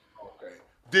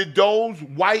those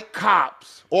white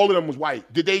cops, all of them was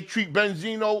white, did they treat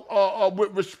Benzino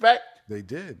with respect? They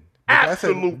did.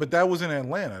 Absolutely. But that was in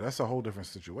Atlanta. That's a whole different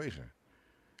situation.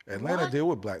 Atlanta What? deal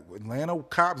with black. Atlanta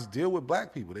cops deal with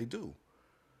black people. They do.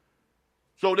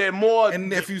 So they're more.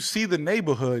 And if you see the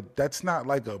neighborhood, that's not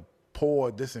like a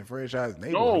poor, disenfranchised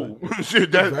neighborhood. no,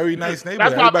 shit, that's very nice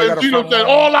neighborhood. That's why Everybody got a Benzino front said, lawn.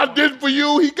 "All I did for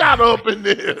you, he got up in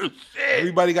there." Shit.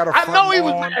 Everybody got a I front know he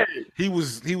was lawn. mad. He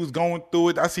was going through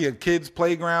it. I see a kid's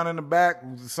playground in the back.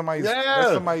 That's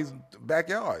somebody's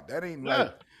backyard. That ain't Yeah.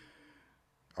 like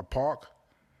a park.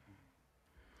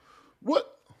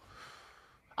 What?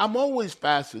 I'm always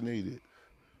fascinated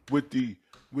with the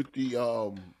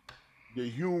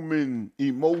human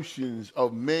emotions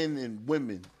of men and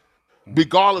women,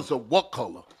 regardless of what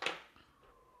color.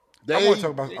 I want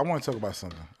to talk about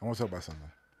something.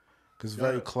 Because it's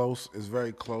very close. It's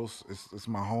very close. It's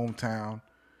my hometown,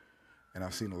 and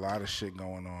I've seen a lot of shit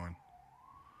going on.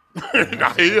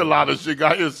 I hear a lot of shit.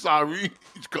 I hear sorry.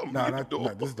 He's coming. No, in the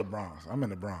door. this is the Bronx. I'm in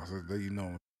the Bronx. You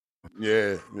know.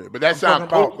 Yeah, but that sounds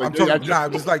close.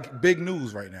 It's like big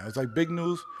news right now. It's like big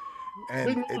news. And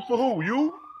Big news for who?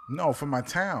 You? no, for my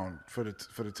town, for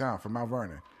the town, for Mount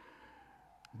Vernon.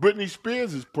 Britney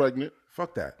Spears is pregnant.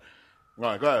 Fuck that. All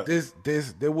right, go ahead.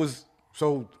 There was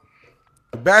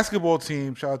the basketball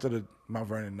team, shout out to the Mount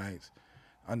Vernon Knights,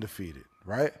 undefeated,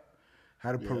 right?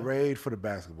 Had a parade for the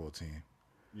basketball team.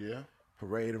 Yeah.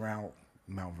 Parade around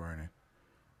Mount Vernon.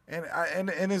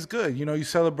 And it's good. You know, you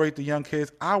celebrate the young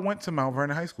kids. I went to Mount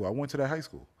Vernon High School. I went to that high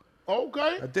school.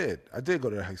 Okay. I did go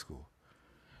to that high school.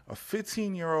 A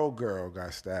 15-year-old girl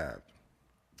got stabbed.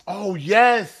 Oh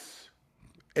yes.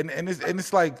 And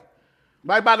it's like,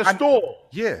 Right by the store.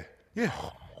 yeah.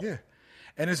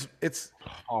 And it's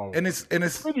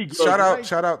Pretty good, shout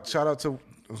right? out to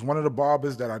it was one of the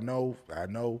barbers that I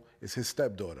know is his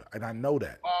stepdaughter, and I know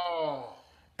that. Oh.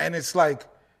 And it's like,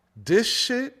 this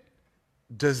shit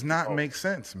does not make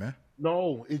sense, man.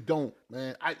 No, it don't,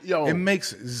 man. It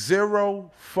makes zero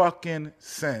fucking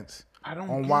sense I don't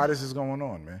on get why it. this is going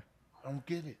on, man. I don't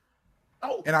get it.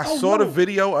 Oh, And I oh, saw the no.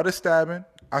 video of the stabbing.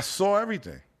 I saw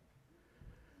everything.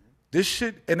 This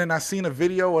shit, and then I seen a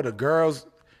video of the girls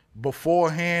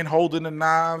beforehand holding the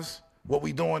knives. What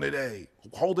we doing today?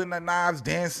 Holding the knives,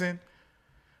 dancing.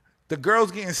 The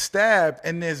girl's getting stabbed,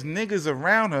 and there's niggas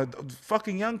around her,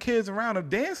 fucking young kids around her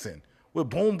dancing with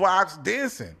boombox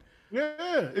dancing.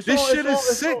 Yeah. This shit is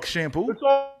sick, Shampoo. It's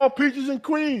all peaches and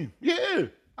cream. Yeah,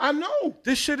 I know.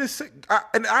 This shit is sick.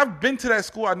 And I've been to that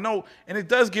school, I know, and it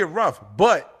does get rough.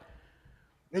 But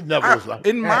It never was like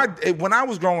that. when I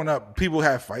was growing up, people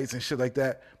had fights and shit like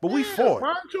that. But we fought.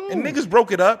 mine too. And niggas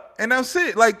broke it up, and that's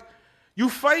it. Like, you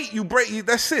fight, you break,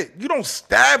 that's it. You don't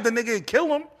stab the nigga and kill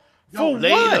him. For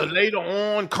what? Later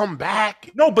on, come back.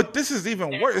 No, but this is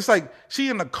even worse. It's like she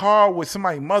in the car with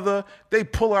somebody's mother. They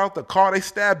pull out the car. They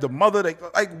stab the mother.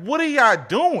 What are y'all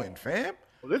doing, fam?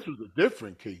 Well, this was a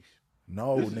different case.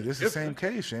 No, nigga, it's the same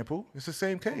case, Shampoo. It's the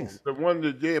same case. The one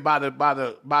that did by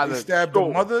the They stabbed the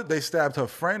mother. They stabbed her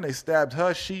friend. They stabbed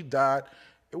her. She died.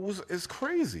 It's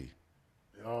crazy.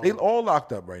 They all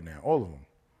locked up right now. All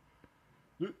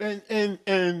of them.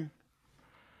 And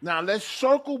now let's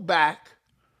circle back.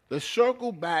 Let's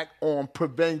circle back on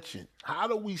prevention. How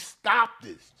do we stop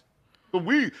this? But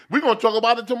we're gonna talk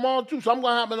about it tomorrow too. Something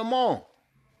gonna happen tomorrow.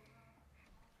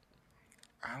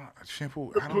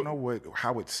 Shampoo, I don't know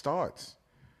how it starts.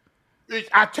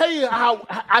 I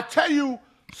tell you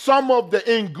some of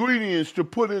the ingredients to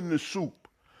put in the soup.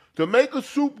 To make a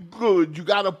soup good, you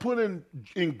gotta put in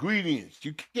ingredients.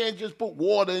 You can't just put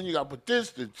water in. You gotta put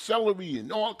this, the celery,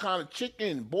 and all kind of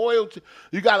chicken, boiled.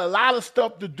 You got a lot of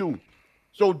stuff to do.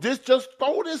 So just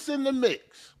throw this in the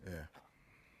mix. Yeah.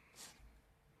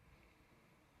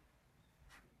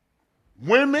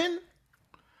 Women,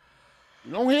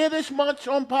 you don't hear this much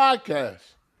on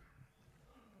podcasts.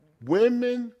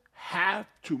 Women have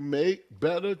to make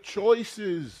better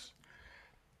choices.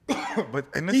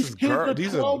 And this These is kids girls. are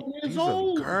These 12 are years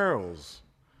old. girls.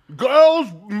 Girls,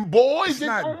 boys, It's it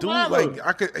not don't dude. matter. Like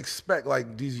I could expect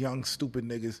like these young stupid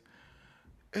niggas.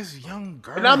 It's young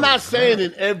girls. And I'm not saying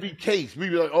man. in every case. We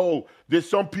be like, oh, there's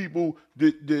some people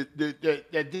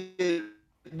that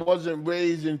wasn't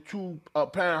raised in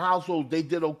two-parent households. They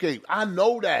did okay. I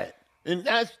know that, and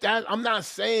that's that. I'm not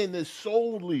saying this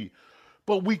solely,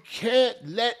 but we can't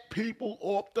let people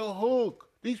off the hook.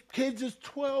 These kids is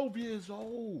 12 years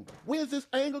old. Where's this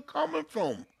anger coming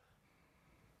from?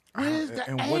 Where's the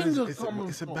anger coming from?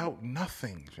 It's about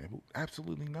nothing, Shampoo.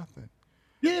 Absolutely nothing.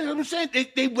 Yeah, I'm saying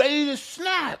they ready to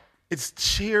snap. It's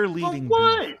cheerleading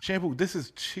beef. Shampoo, this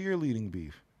is cheerleading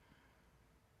beef.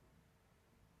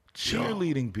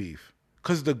 Cheerleading beef.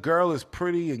 Because the girl is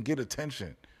pretty and get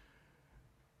attention.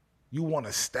 You want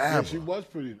to stab her. She was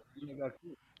pretty.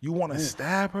 You want to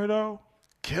stab her, though?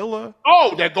 Kill her?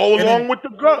 Oh, that go along with the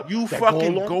girl. You that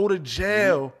fucking go to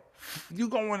jail. You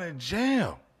going to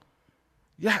jail.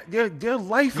 Yeah, their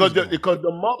life is gone. Because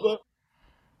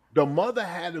the mother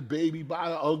had a baby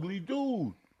by an ugly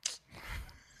dude.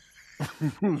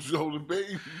 So the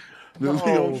baby. You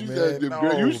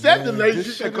said the lady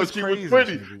because she was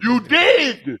pretty. You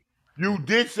did. You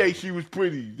did say she was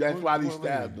pretty. That's why they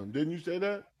stabbed them. Didn't you say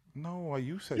that? No,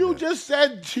 you said You that. just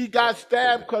said she got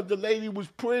stabbed because the lady was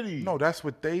pretty. No, that's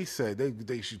what they said.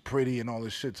 She's pretty and all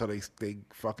this shit, so they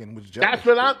fucking was jealous.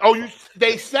 That's what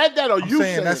they said that, or I'm you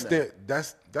saying said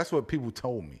that? that's what people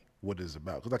told me what it's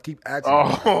about. Because I keep asking.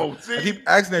 I keep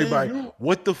asking everybody,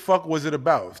 what the fuck was it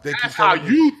about? They That's how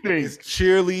you think. It's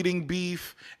cheerleading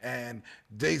beef, and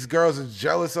these girls are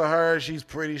jealous of her. She's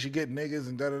pretty. She get niggas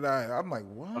and da da da. I'm like,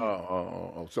 what?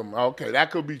 Okay, that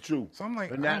could be true. So I'm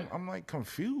like, I'm like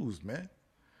confused, man.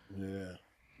 Yeah.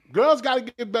 Girls got to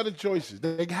get better choices.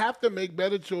 They have to make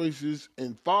better choices,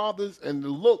 and fathers and the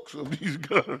looks of these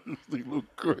girls, they look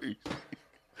crazy.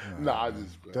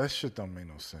 That shit don't make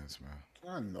no sense, man.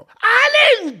 I know.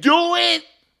 I didn't do it.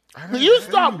 You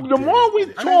stop. The more we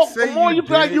talk, the more you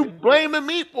feel like you blaming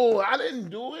me for it. I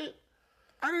didn't do it.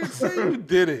 I didn't say you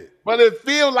did it. But it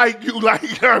feel like you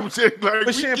I'm saying, like.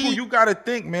 But Shampoo, you gotta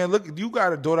think, man. Look, you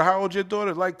got a daughter. How old's your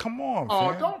daughter? Like, come on,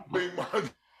 fam. Don't blame my.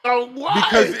 Why?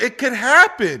 Because it could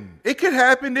happen. It could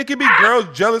happen. There could be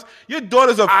girls jealous. Your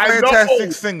daughter's a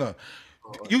fantastic singer.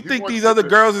 You think these other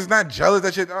girls is not jealous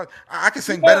that shit? I can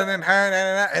sing better than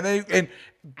her, and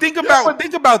think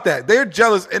about that. They're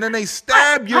jealous, and then they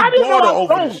stab your daughter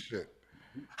over this shit.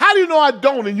 How do you know I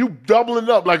don't? And you doubling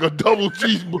up like a double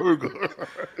cheeseburger.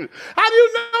 How do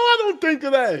you know I don't think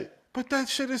of that? But that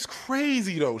shit is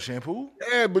crazy, though, Shampoo.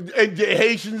 Yeah, but and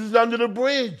Haitians is under the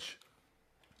bridge.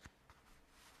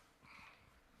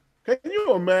 Can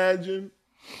you imagine?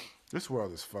 This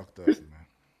world is fucked up, man.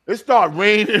 It start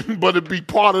raining, but it be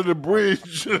part of the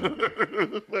bridge.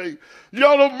 Like,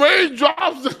 the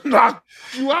raindrops knock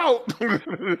you out.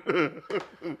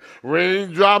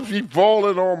 Raindrops keep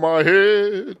falling on my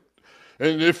head,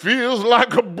 and it feels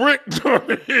like a brick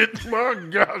to hit my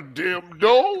goddamn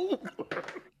dome.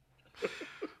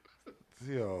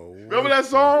 Yo, remember that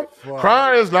song?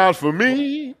 Crying's not for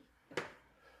me.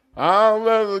 I'm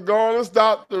never gonna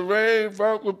stop the rain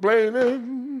from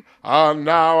complaining.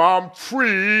 Now I'm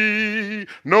free.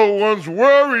 No one's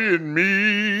worrying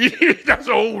me. That's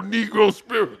an old Negro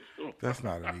spirit. That's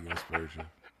not a Negro spiritual.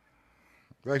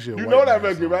 It's actually a You white know that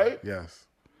man record, song. right? Yes.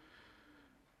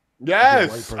 Yes.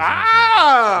 person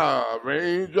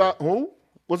Raindrop. Who?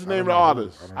 What's the name of the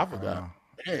artist? I forgot.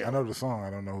 I know the song. I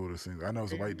don't know who the singer. I know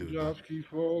it's a white dude. Raindrops keep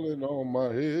falling on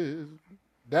my head.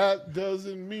 That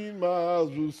doesn't mean my eyes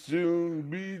will soon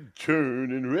be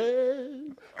turning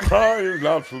red. Crying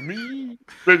out for me,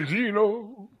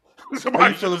 Benzino. How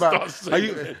Somebody you feel should about start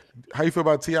singing. how you feel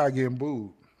about T.I. getting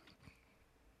booed?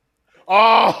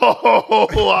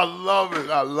 Oh, I love it.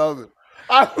 I love it.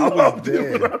 I loved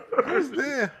it. I was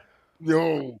there.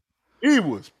 Yo, he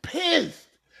was pissed.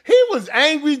 He was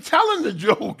angry telling the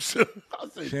jokes. I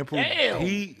said, Shampoo. damn.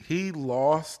 He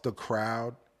lost the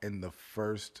crowd in the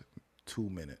first 2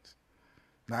 minutes.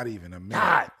 Not even a minute.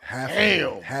 God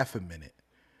damn. Half a minute.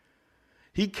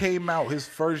 He came out, his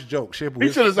first joke. Shampoo. He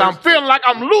his should have said, I'm feeling like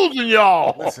I'm losing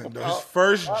y'all. Listen, his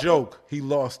first joke, he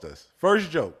lost us. First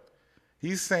joke.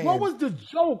 He's saying, What was the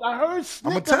joke? I heard I'm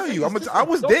Snick. gonna tell you. I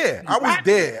was joke. there. I was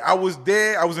there. I was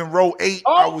there. I was in row 8.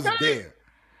 I was Okay. there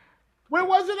Where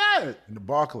was it at? in the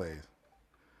Barclays.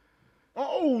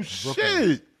 Oh,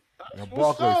 shit. The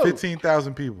What's Barclays, up?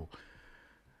 15,000 people.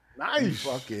 Nice.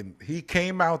 He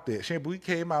came out there. Shampoo. He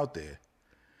came out there.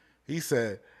 He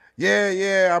said,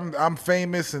 "Yeah, I'm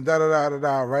famous and da da da da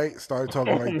da." Right? Started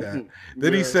talking like that.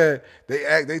 Then he said,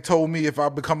 "They told me if I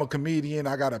become a comedian,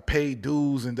 I gotta pay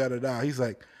dues and da da da." He's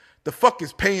like, "The fuck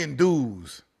is paying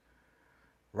dues?"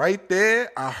 Right there,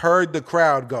 I heard the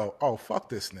crowd go, "Oh, fuck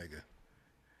this nigga."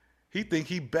 He think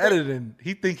he better than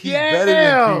better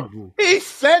than people. He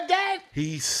said that?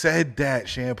 He said that,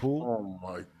 Shampoo. Oh,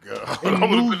 my God. In I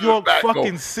would've New been York back, fucking Get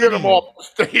him city. off the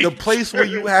stage. The place where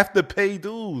you have to pay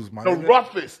dues, my The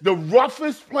nigga. the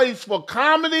roughest place for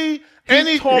comedy.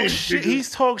 He talk shit.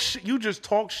 He's talk shit. You just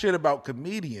talk shit about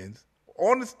comedians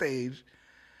on the stage.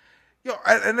 Yo,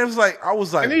 and it was like, I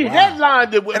was like, And he wow.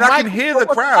 headlined it with And I can Michael- hear the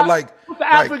what's crowd like, what's the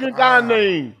African guy ah.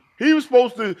 name? He was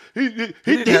supposed to. He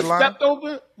didn't headline? stepped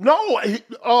over. No,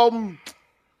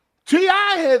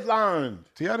 T.I. headlined.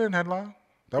 T.I. didn't headline.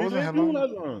 That He wasn't didn't do headline.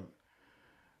 headline.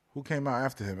 Who came out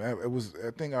after him? It was,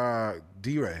 I think,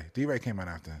 D-Ray. D-Ray came out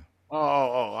after him.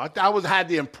 I had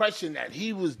the impression that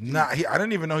he was. Nah, I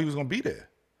didn't even know he was gonna be there.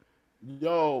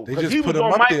 Yo, They 'cause just he put was him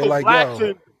on up there Michael like, yo.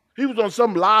 Blackson. He was on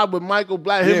some live with Michael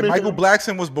Black. Yeah, him and Michael him.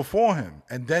 Blackson was before him,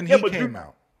 and then he Yeah, but came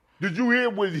out. Did you hear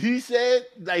what he said?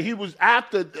 Like he was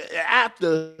after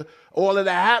all of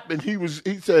that happened.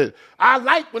 He said, "I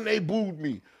like when they booed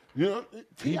me." You know,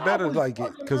 He T.I. better was like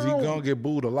it because he fucking gonna around. get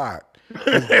booed a lot.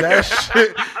 'Cause that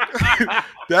shit,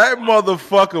 that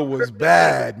motherfucker was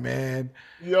bad, man.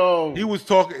 Yo, He was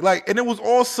talking like, and it was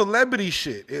all celebrity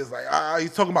shit. It's like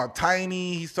he's talking about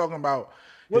Tiny. He's talking about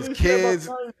what his did he say kids.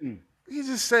 about Tiny? He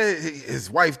just said his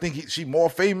wife think she more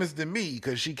famous than me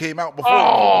because she came out before.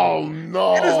 Oh me.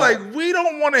 no! And it's like we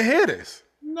don't want to hear this.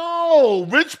 no,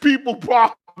 rich people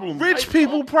problem. Rich Like,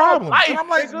 people problem. life, And I'm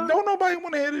like, nigga. don't nobody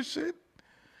want to hear this shit.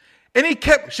 And he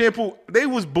kept Shampoo. They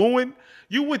was booing.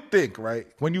 You would think, right,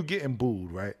 when you getting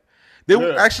booed, right? They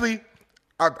were Yeah. actually.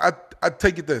 I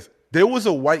take it this. There was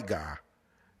a white guy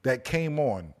that came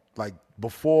on like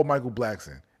before Michael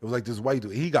Blackson. It was like this white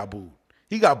dude. He got booed.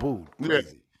 Yeah,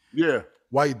 Crazy. yeah.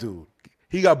 White dude.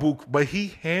 He got booed, but he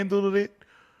handled it.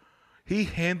 He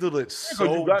handled it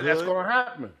so good. That's gonna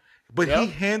happen. But Yeah. he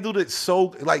handled it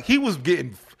so like he was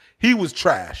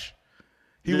trash.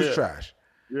 He was Yeah. trash.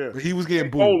 Yeah, But he was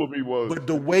getting King Cole booed. he was. But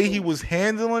the way he was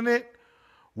handling it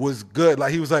was good.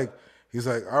 Like he's like,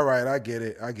 all right, I get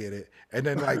it. And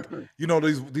then like,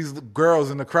 these girls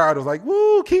in the crowd was like,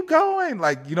 woo, keep going.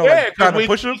 Like, yeah, like trying to we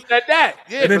push him. said that.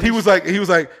 Yeah, And then 'cause he was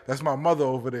like, that's my mother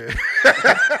over there.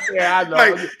 yeah, I know.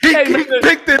 like he Listen,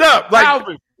 picked it up. Like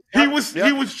salvage. he Yep, was yep.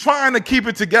 he was trying to keep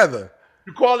it together.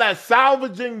 You call that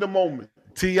salvaging the moment.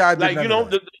 T.I. did Like none you know,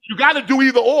 of that. you got to do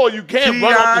either or. You can't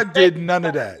run T.I. off the did stage. none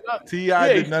of that. T.I.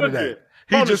 Yeah, did he none of stood that.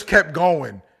 there. He just kept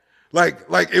going. Like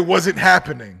it wasn't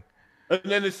happening. And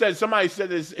then it said somebody said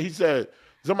this.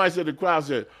 Somebody said the crowd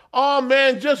said, "Oh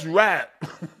man, just rap."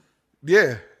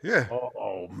 Yeah.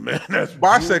 Oh man, that's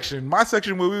My brutal.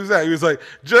 section where we was at, he was like,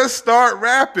 just start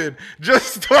rapping.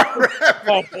 Just start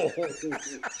rapping.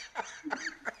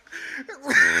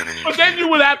 But then you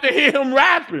would have to hear him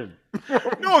rapping.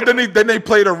 No, then they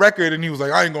played a record and he was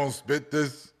like, I ain't gonna spit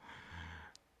this.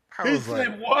 I He was like,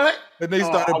 said what? and they I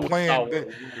started was playing. out.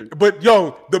 But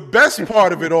yo, the best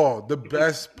part of it all,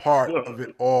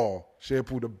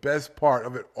 Shampoo, the best part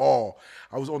of it all,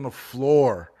 I was on the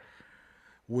floor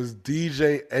was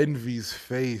DJ Envy's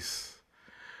face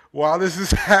while this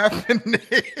is happening.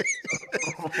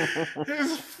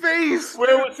 His face.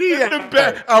 Where was he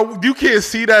at? You can't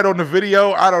see that on the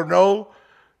video. I don't know.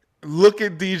 Look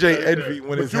at DJ Envy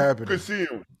when it's happening. You could see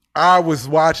him. I was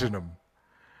watching him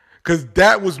because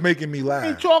that was making me He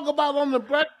laugh. talk about on the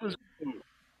breakfast.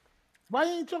 Why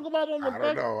you ain't talk about on the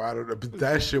breakfast? I don't know. But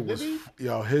that shit was,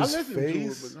 yo, his I listened to it,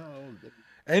 face. but no.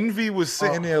 Envy was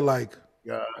sitting there like,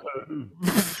 Yeah.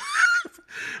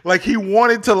 like he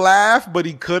wanted to laugh, but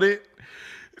he couldn't.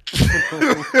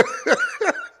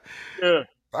 Yeah.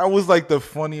 That was like the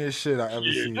funniest shit I ever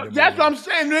seen. That's what I'm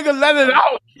saying, nigga. Let it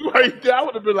out right there. I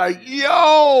would have been like,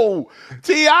 "Yo,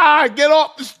 T.I., get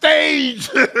off the stage."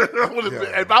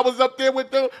 If I was up there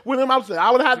with him, I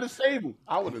would have had to save him.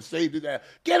 I would have saved it.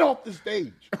 Get off the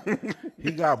stage.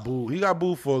 He got booed. He got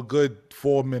booed for a good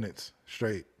 4 minutes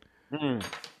straight.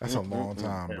 That's a long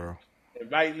time, bro. And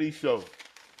rightly so.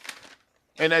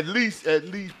 And at least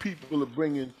people are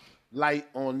bringing light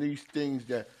on these things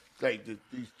that. Like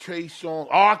these Trey songs,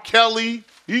 R. Kelly,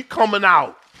 he coming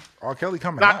out. R. Kelly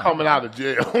coming Not out. coming out of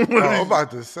jail. I'm about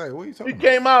to say, what are you talking He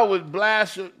about? came out with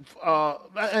Blast.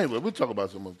 Anyway, we'll talk about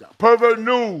some of that. Pervert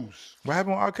News What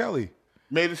happened with R. Kelly?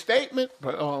 made a statement.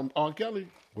 R. Kelly.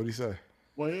 What'd he say?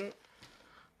 Want to hear it?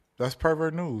 That's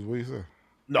pervert news. What do you say?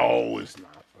 No, it's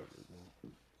not Pervert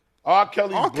News. R.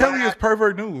 Kelly. R. Kelly is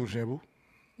pervert news, Shampoo.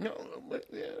 No,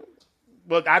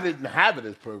 but I didn't have it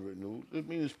as Pervert News. I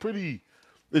mean, it's pretty.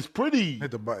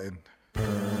 Hit the button.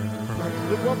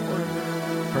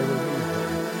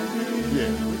 Pervert News.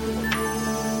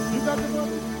 Yeah. You got the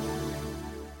button?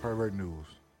 Pervert news.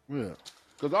 Yeah.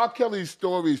 Because R. Kelly's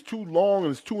story is too long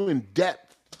and it's too in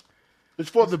depth. It's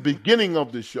for the beginning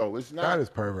of the show. It's not. That is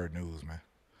pervert news, man.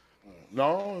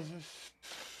 No,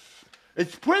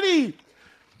 it's pretty.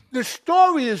 The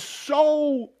story is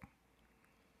so.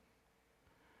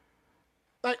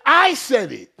 Like, I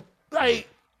said it. Like,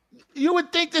 you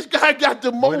would think this guy got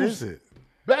the most. What is it?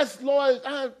 Best lawyers.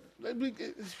 We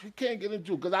can't get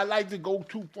into it because I like to go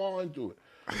too far into it.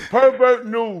 Pervert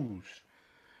News.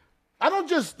 I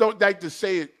don't like to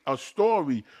say it a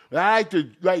story. I like to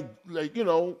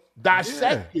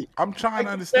dissect it. I'm trying to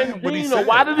Like understand what he Benzino, said.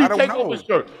 why did he I don't take know. off his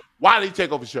shirt? Why did he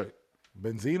take off his shirt?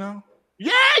 Benzino?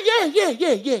 Yeah.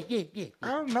 I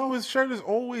don't know. His shirt is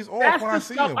always off That's when the I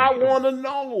see stuff him. I want to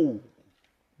know.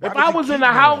 Why If does I he was keep in the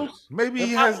doing house, it? Maybe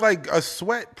he if has I- like a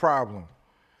sweat problem.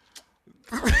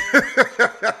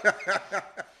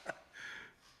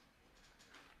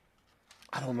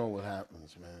 I don't know what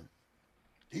happens, man.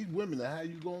 These women, how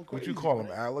you going crazy? What you call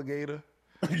him, alligator?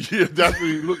 Yeah, that's what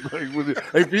he looked like.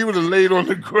 If he would have laid on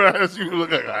the grass, he would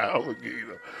look like an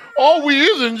alligator. All we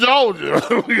is in Georgia.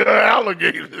 We got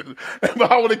alligators. If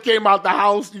I would have came out the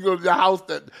house, the house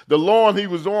that the lawn he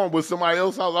was on was somebody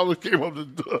else's house, I would have came up the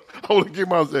door. I would have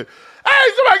came out and said, "Hey,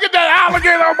 somebody get that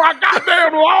alligator on my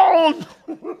goddamn lawn."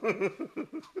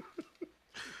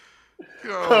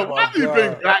 Why do you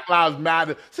think Black Lives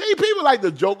Matter? See, people like to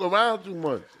joke around too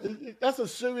much. That's a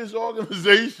serious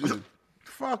organization.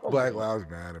 Fuck Black Lives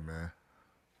Matter, man.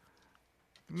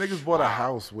 Niggas bought a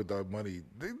house with their money.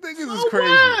 Niggas is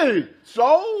crazy. What?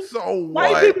 So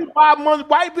what? White people buy money.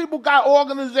 White people got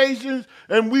organizations,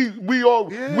 and we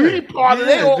part of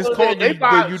their It's called organization. They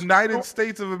buy- the United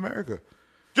States of America.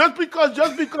 Just because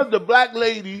the black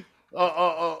lady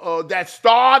that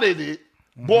started it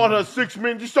bought her $6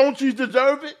 million, don't she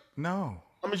deserve it? No.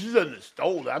 I mean, she doesn't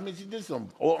stole it. I mean, she did some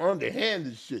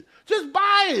underhanded shit. Just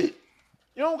buy it.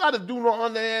 You don't got to do no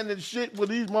underhanded shit with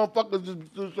these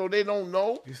motherfuckers so they don't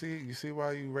know. You see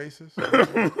why you racist?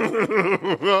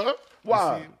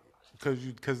 Why?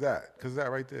 Cause that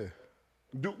right there.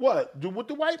 Do what? Do what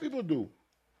the white people do?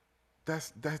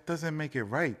 That doesn't make it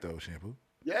right though, Shampoo.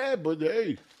 Yeah, but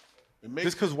hey, it makes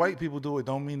Just because white people do it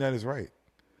don't mean that it's right.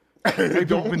 White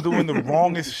people been doing the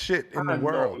wrongest shit in the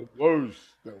world. The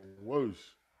worst.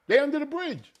 They under the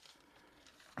bridge.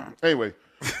 Anyway,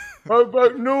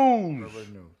 Pervert News.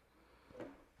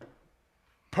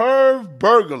 Perv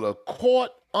burglar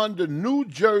caught under New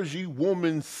Jersey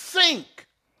woman's sink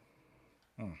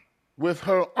with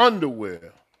her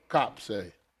underwear, cops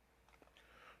say.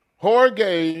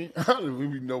 Jorge, I don't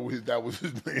even know that was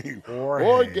his name.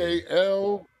 Jorge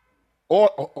L.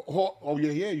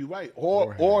 You're right.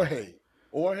 Jorge.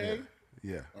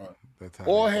 Yeah, that's how.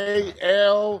 Jorge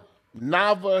L.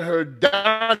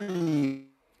 Navaherdani.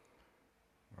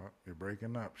 Oh, you're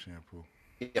breaking up, Shampoo.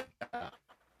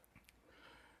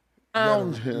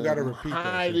 Found You him gotta repeat that.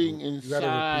 hiding Shampoo. You inside.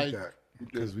 gotta repeat that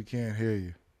because we can't hear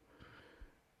you.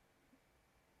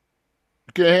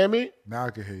 Can you hear me? Now I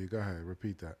can hear you. Go ahead,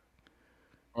 repeat that.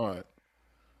 All right.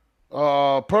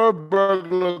 Per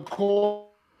burglar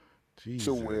call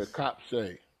to where Jesus. cops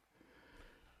say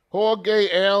Jorge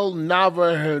L.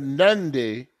 Nava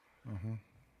Hernandez,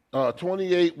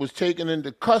 28, was taken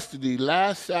into custody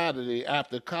last Saturday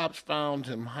after cops found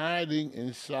him hiding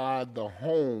inside the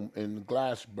home in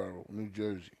Glassboro, New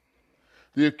Jersey.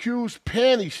 The accused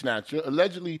panty snatcher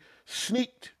allegedly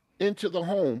sneaked into the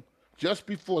home just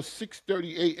before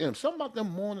 6:30 a.m. Something about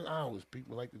them morning hours,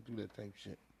 people like to do that type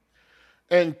shit.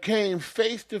 And came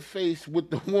face to face with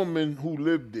the woman who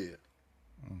lived there.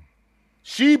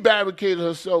 She barricaded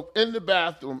herself in the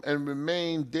bathroom and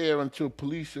remained there until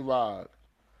police arrived.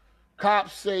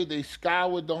 Cops say they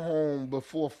scoured the home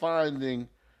before finding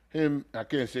him, I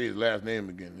can't say his last name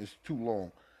again, it's too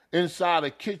long, inside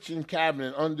a kitchen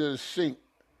cabinet under the sink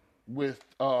with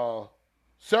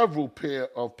several pair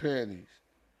of panties.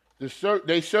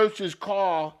 They searched his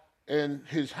car and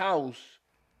his house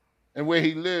and where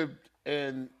he lived,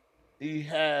 and he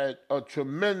had a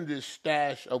tremendous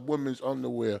stash of women's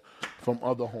underwear from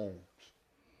other homes.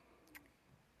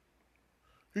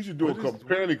 He should do a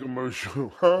panty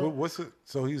commercial, huh? What's it?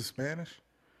 So he's Spanish?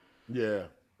 Yeah.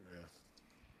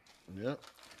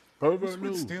 Pervert What's with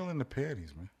news. stealing the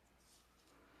panties, man?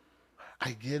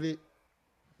 I get it.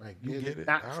 You get it?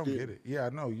 Not I don't steal- get it. Yeah, I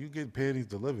know. You get panties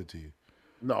delivered to you.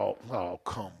 No, oh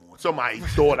come on. Somebody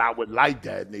thought I would like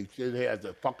that, and they said it as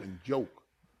a fucking joke.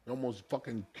 They almost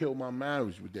fucking killed my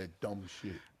marriage with that dumb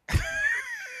shit.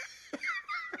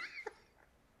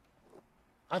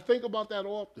 I think about that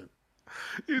often.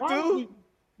 You Why do? would we-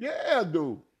 Yeah, I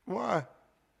do. Why?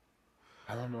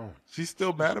 I don't know. She's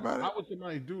still mad about it? Why would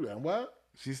somebody do that? What?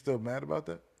 She's still mad about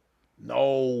that?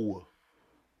 No.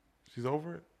 She's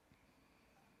over it?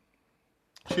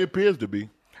 She appears to be.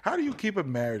 How do you keep a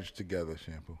marriage together,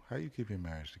 Shampoo? How do you keep your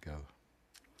marriage together?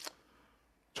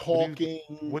 Talking.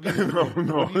 What do you,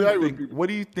 No, what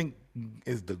do you think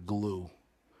is the glue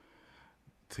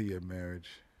to your marriage?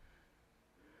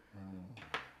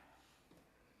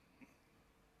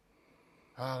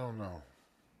 I don't know.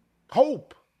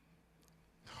 Hope.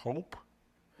 Hope?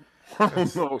 No,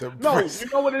 you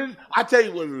know what it is? I tell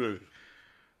you what it is.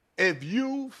 If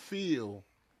you feel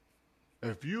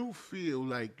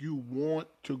like you want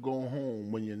to go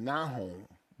home when you're not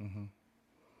home,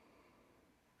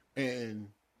 and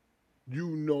you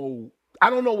know, I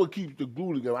don't know what keeps the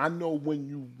glue together. I know when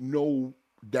you know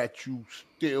that you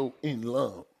still in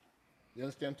love. You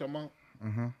understand what I'm talking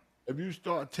about? If you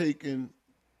start taking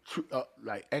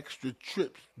like extra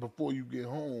trips before you get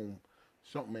home,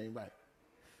 something ain't right.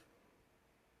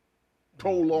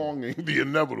 Prolonging the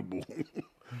inevitable.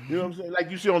 You know what I'm saying?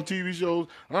 Like you see on TV shows,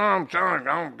 I'm trying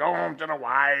to go home to the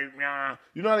wife. Yeah.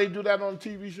 You know how they do that on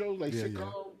TV shows, like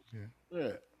sitcoms?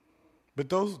 Yeah. But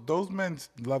those men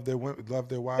love their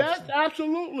wives. That's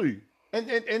absolutely.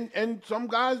 And some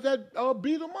guys that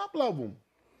beat them up love them.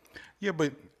 Yeah,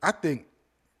 but I think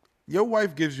your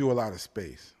wife gives you a lot of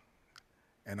space,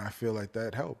 and I feel like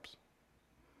that helps.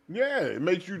 Yeah, it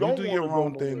makes you You don't do want your to go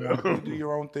own thing. nowhere. You do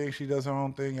your own thing. She does her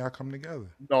own thing. Y'all come together.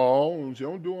 No, she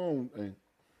don't do her own thing.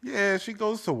 Yeah, she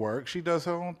goes to work. She does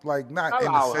her own, like not I in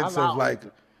allow- the sense I allow of like,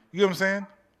 her you know what I'm saying?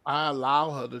 I allow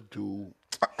her to do.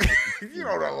 You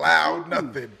don't allow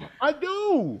nothing. I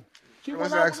do. She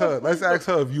Let's went out ask with her. Let's friends. ask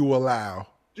her if you allow.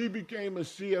 She became a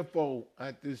CFO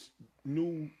at this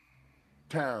new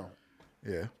town.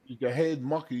 Yeah. She's the head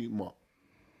monkey muck.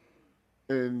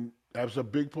 And that's a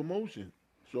big promotion.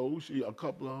 So a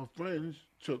couple of her friends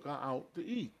took her out to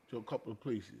eat to a couple of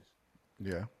places.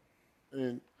 Yeah.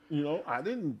 And you know, I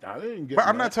didn't get But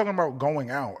I'm mad. not talking about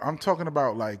going out. I'm talking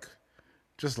about like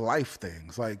just life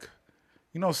things. Like,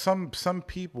 you know, some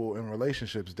people in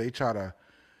relationships, they try to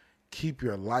keep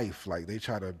your life. Like they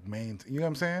try to maintain, you know what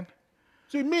I'm saying?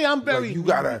 See me, I'm very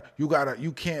Like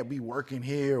you can't be working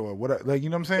here or whatever. Like, you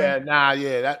know what I'm saying? That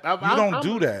You don't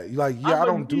do that. Like, yeah, I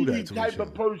don't do that to type each of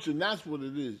other. person. That's what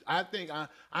it is. I think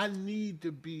I need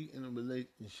to be in a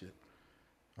relationship.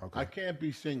 Okay. I can't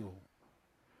be single.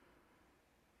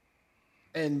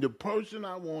 And the person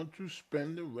I want to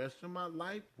spend the rest of my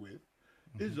life with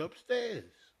is upstairs.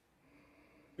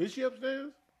 Is she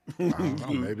upstairs? I don't know,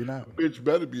 maybe not. Bitch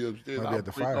better be upstairs. Might be I'll at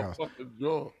the break her firehouse. fucking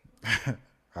jaw.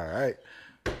 All right.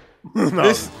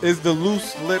 This is the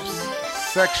loose lips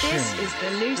section. This is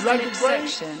the loose Like lips the brain?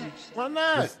 section. Why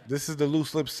not? This is the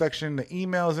loose lips section. The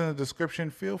email's in the description.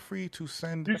 Feel free to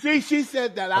send. You see, she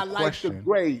said that I like the question.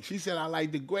 gray. She said I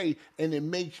like the gray, and it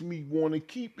makes me want to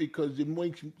keep it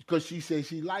because she says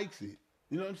she likes it.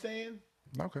 You know what I'm saying?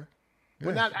 Okay. We're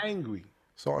Yeah. not angry.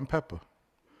 Salt and pepper.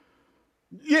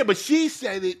 Yeah, but she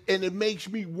said it, and it makes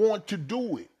me want to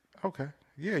do it. Okay.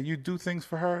 Yeah, you do things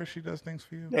for her. She does things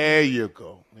for you. There you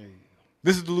go.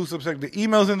 This is the Loose Up segment. The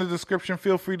email's in the description.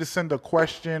 Feel free to send a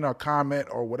question or comment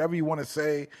or whatever you want to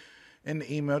say in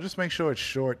the email. Just make sure it's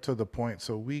short to the point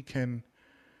so we can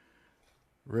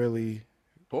really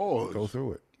go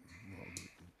through it.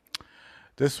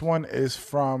 This one is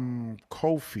from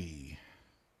Kofi.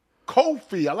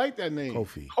 Kofi, I like that name.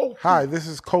 Kofi. Hi, this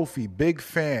is Kofi. Big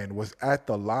fan. Was at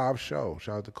the live show.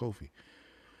 Shout out to Kofi.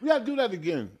 We gotta do that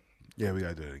again. Yeah, we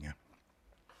gotta do it again.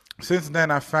 Since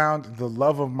then, I found the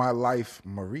love of my life,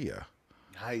 Maria.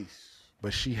 Nice.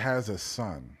 But she has a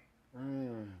son.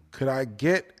 Could I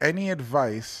get any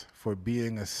advice for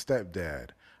being a stepdad?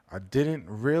 I didn't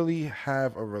really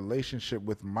have a relationship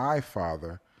with my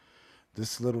father.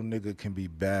 This little nigga can be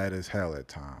bad as hell at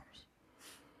times.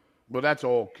 But that's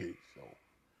all kids.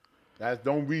 So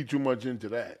don't read too much into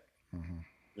that. Mm-hmm.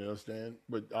 You understand?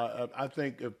 But I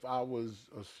think if I was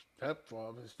a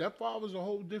stepfather's a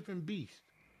whole different beast.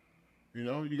 You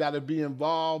know, you got to be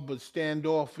involved, but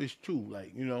standoffish too.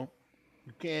 Like, you know,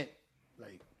 you can't,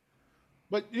 like,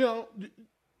 but, you know,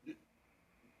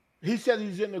 he said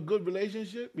he's in a good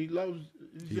relationship. He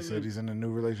said he's in a new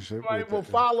relationship. Right, well,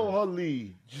 follow her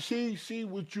lead. See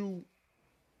what you,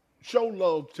 show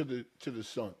love to the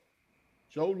son.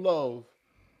 Show love,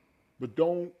 but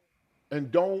don't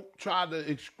try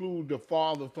to exclude the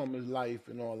father from his life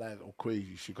and all that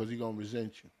crazy shit, because he's going to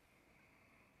resent you.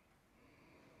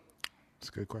 That's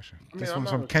a good question. This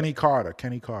one's from Kenny Carter.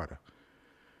 Kenny Carter.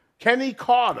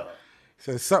 He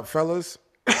says, sup, fellas?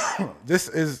 This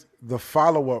is the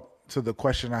follow-up to the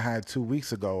question I had 2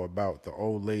 weeks ago about the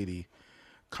old lady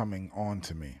coming on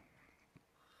to me.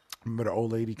 Remember the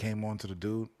old lady came on to the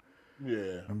dude?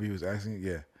 Yeah. Remember he was asking?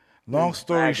 Yeah. Long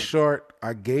story short,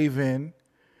 I gave in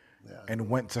and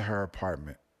went to her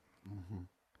apartment. Mm-hmm.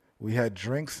 We had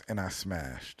drinks and I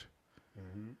smashed.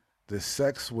 Mm-hmm. The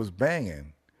sex was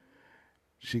banging.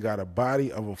 She got a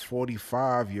body of a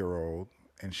 45-year-old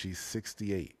and she's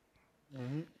 68.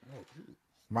 Mm-hmm.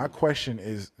 My question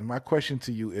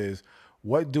to you is,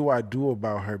 what do I do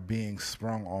about her being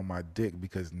sprung on my dick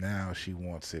because now she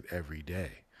wants it every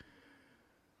day?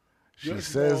 She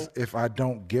says if I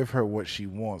don't give her what she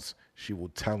wants, she will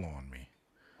tell on me.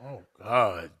 Oh,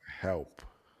 God. Help.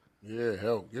 Yeah,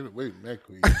 help. Get away from that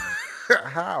queen.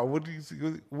 How? What is he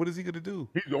going to do?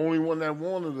 He's the only one that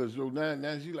wanted her. So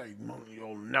now she's like,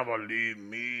 you'll never leave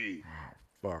me. Oh,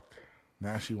 fuck.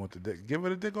 Now she wants the dick. Give her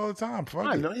the dick all the time. Fuck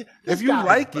I it. know. If you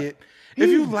like it,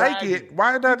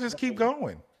 why not just keep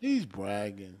going? He's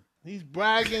bragging. He's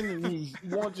bragging and he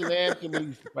wants an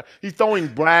answer. He's throwing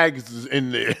brags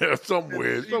in there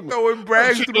somewhere. He's throwing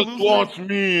brags. She just wants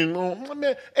me.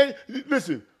 And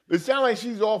listen, it sounds like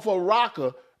she's off a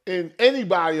rocker, and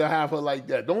anybody will have her like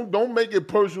that. Don't make it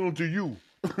personal to you.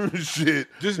 Shit.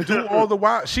 Just do all the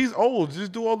wild. She's old.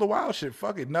 Just do all the wild shit.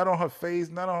 Fuck it. Nut on her face.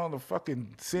 Nut on the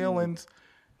fucking ceilings.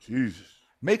 Jesus.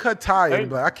 Make her tired. And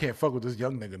be like, I can't fuck with this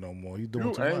young nigga no more. He's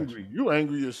doing too much. You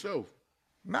angry yourself.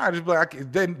 Nah, just be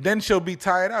like, then she'll be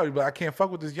tired out. She'll be like, I can't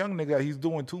fuck with this young nigga. He's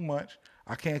doing too much.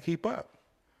 I can't keep up.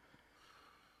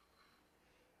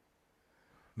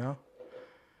 No?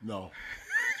 No.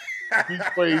 He's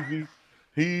crazy.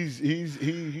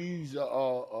 He's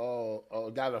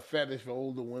got a fetish for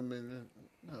older women.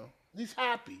 No, he's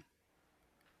happy.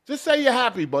 Just say you're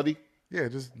happy, buddy. Yeah,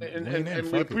 just and lean in. we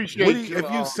Fuck appreciate it. you,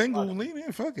 If you're single, lean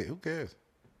in. Fuck it. Who cares?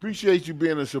 Appreciate you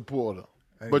being a supporter.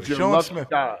 Anyway, But you're Sean lucky Smith.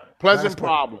 guy. Pleasant Last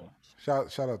problem.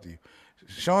 Shout out to you.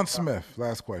 Sean Smith,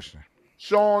 last question.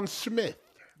 Sean Smith.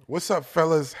 What's up,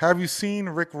 fellas? Have you seen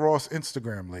Rick Ross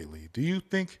Instagram lately? Do you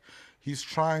think he's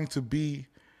trying to be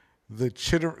the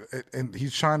chitter, and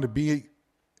he's trying to be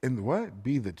in what?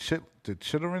 Be the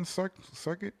Chitlin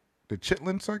circuit? The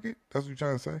Chitlin circuit? That's what you're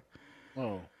trying to say?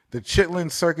 Oh. The Chitlin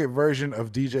circuit version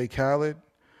of DJ Khaled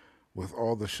with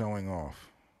all the showing off.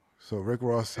 So Rick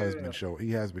Ross has been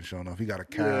showing off. He got a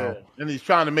cow. Yeah. And he's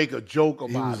trying to make a joke about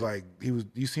He was like,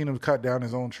 you seen him cut down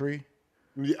his own tree?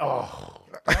 Yeah, oh,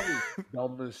 that was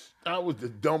dumbest. That was the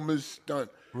dumbest stunt.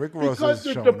 Rick Ross because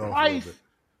is showing the off a price, little bit.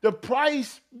 the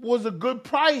price was a good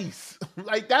price.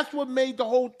 Like that's what made the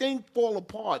whole thing fall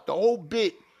apart. The whole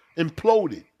bit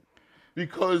imploded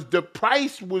because the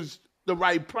price was the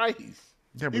right price.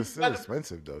 Yeah, but it's still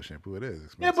expensive though, Shampoo. It is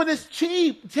expensive. Yeah, but it's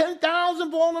cheap.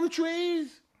 10,000 for all them trees.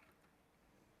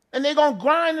 And they're gonna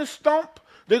grind the stump.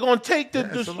 They're gonna take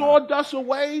the sawdust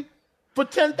away for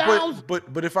 10,000.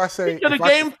 But if I say the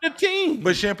game 15.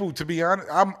 But Shampoo, to be honest,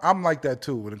 I'm like that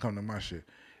too when it comes to my shit.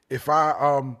 If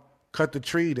I cut the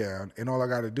tree down and all I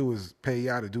got to do is pay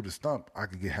y'all to do the stump, I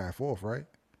could get half off, right?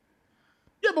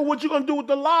 Yeah, but what you gonna do with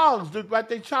the logs? Like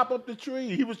they chop up the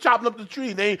tree. He was chopping up the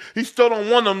tree. He stood on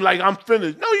one of them like, I'm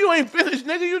finished. No, you ain't finished,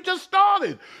 nigga. You just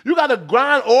started. You gotta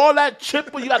grind all that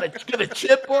chipper. You gotta get a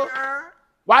chipper.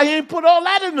 Why he ain't put all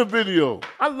that in the video?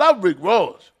 I love Rick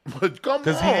Ross, but come on,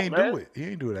 Because he ain't man. do it. He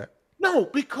ain't do that. No,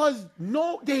 because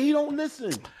he don't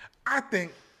listen. I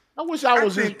think. I wish I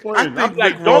was his think friend. I'm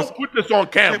like, Rick Ross- don't put this on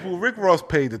camera. Well, Rick Ross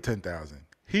paid the $10,000.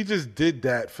 He just did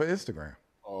that for Instagram.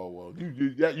 Oh well,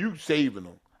 you saving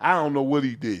him. I don't know what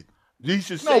he did. He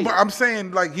should No, say but I'm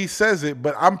saying like he says it,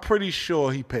 but I'm pretty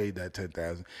sure he paid that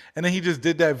 $10,000, and then he just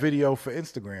did that video for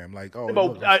Instagram. Like, oh,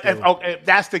 look, if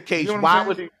that's the case, You know what why I'm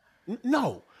would he?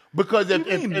 No, because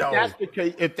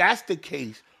if that's the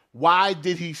case, why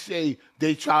did he say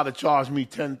they try to charge me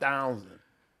 $10,000?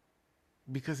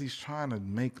 because he's trying to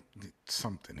make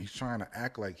something. He's trying to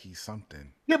act like he's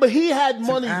something. Yeah, but he had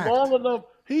money act. long enough.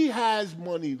 He has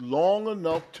money long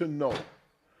enough to know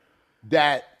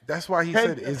that. That's why he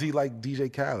said, "Is he like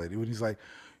DJ Khaled?" When he's like,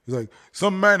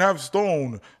 "Some men have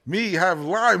stone, me have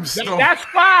limestone." That's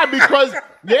fine because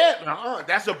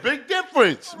that's a big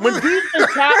difference. When DJ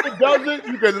Khaled does it,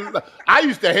 you can. I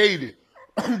used to hate it,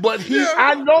 but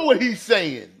I know what he's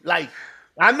saying. Like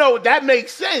I know that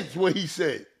makes sense. What he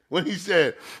said when he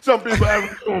said some people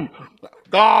have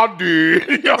God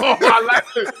did. Yo, I like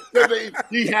it.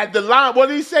 He had the line. What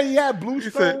did he say? He had blue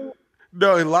stone.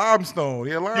 No, limestone.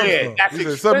 Yeah, limestone. Yeah, that's he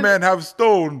said, "Some men have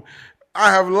stone, I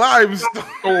have limestone."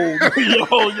 yo,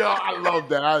 I love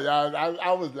that.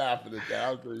 I was laughing at that.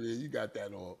 I was like, yeah, you got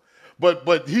that on.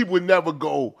 But he would never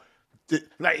go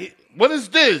like, what is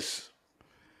this?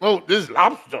 Oh, this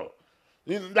lobster.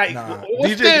 Like,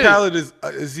 what's DJ this? Khaled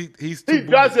he's too He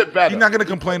does it better. He's not gonna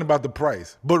complain about the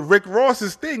price. But Rick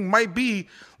Ross's thing might be,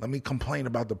 let me complain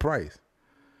about the price.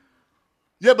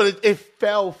 Yeah, but it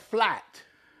fell flat.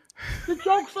 The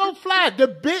joke fell flat. The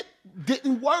bit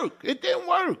didn't work. It didn't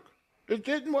work.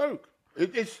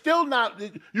 It's still not.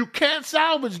 You can't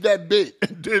salvage that bit.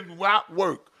 It did not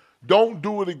work. Don't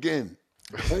do it again.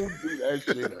 Don't do that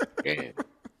shit again.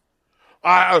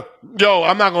 I'm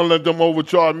not gonna let them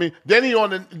overcharge me. Then he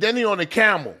on the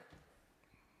camel.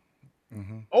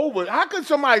 Mm-hmm. How could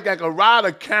somebody that can ride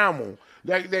a camel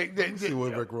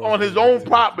on his own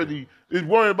property is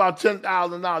worried about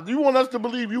 $10,000? Do you want us to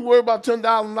believe you worry about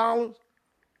 $10,000?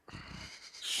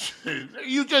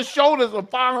 You just showed us a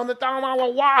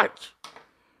 $500,000 watch.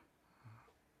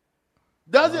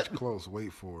 Does it? Close.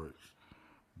 Wait for it.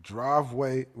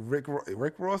 Driveway. Rick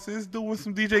Ross is doing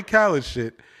some DJ Khaled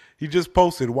shit. He just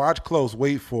posted, watch close,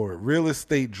 wait for it. Real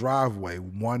estate driveway,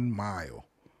 1 mile.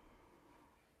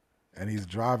 And he's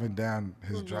driving down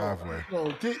his driveway. No,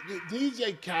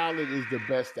 DJ Khaled is the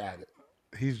best at it.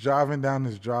 He's driving down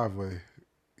his driveway.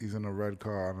 He's in a red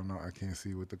car. I don't know. I can't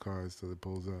see what the car is till it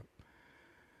pulls up.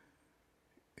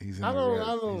 He's in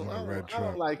a red truck. I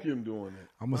don't like him doing it.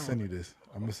 I'm going to send you this.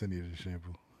 I'm going to send you this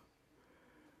shampoo.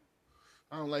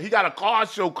 I don't like. He got a car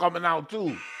show coming out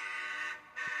too.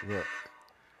 What?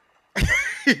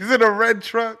 He's in a red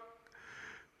truck.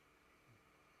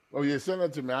 Oh yeah, send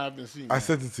it to me. I haven't seen it. I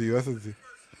sent it to you.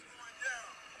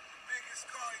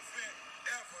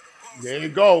 There you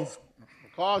go.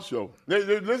 A car show.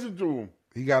 Listen to him.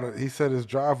 He said his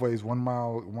driveway is 1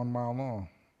 mile long.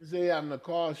 He said he having a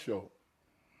car show.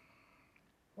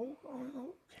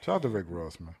 Shout out to Rick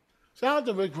Ross, man. Shout out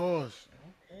to Rick Ross.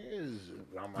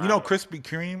 You know Krispy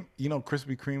Kreme? You know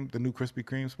Krispy Kreme, the new Krispy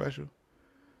Kreme special?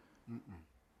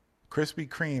 Krispy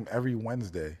Kreme every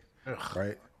Wednesday,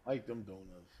 right? I like them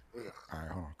donuts. All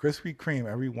right, hold on. Krispy Kreme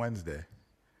every Wednesday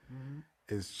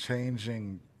is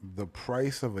changing the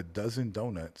price of a dozen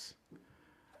donuts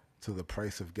to the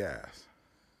price of gas.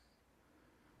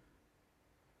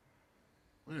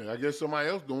 Yeah, I guess somebody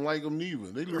else don't like them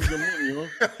neither. They lose their money,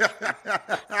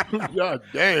 huh? God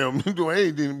damn, they do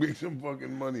anything to make some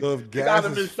fucking money. So if gas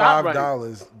is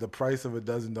 $5, the price of a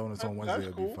dozen donuts on Wednesday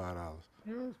would be $5.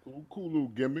 Yeah, that's cool. Cool little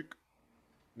gimmick.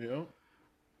 You know?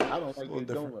 I don't like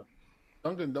their donuts.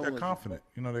 Dunkin' Donuts. They're confident.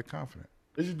 You know, they're confident.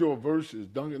 They should do a versus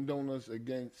Dunkin' Donuts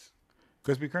against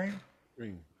Krispy Kreme?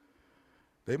 Kreme.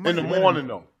 They might in the morning,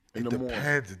 though. It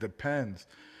depends.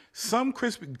 Some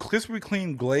Krispy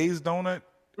Kreme glazed donut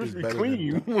is better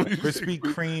than Krispy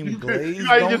Kreme glazed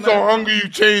donut. You get so hungry you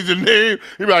change the name.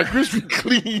 You be like, Krispy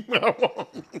Kreme.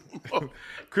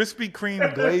 Krispy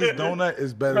Kreme glazed donut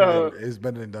is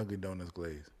better than Dunkin' Donuts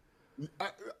glazed.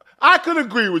 I could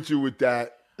agree with you with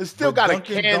that. It's still got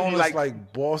Dunkin' a candy Donuts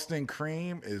like Boston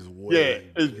cream is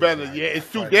way it's better. Yeah,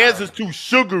 it's too. Theirs is too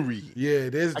sugary. Yeah,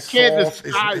 it is. I can't soft.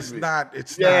 describe it's it. not.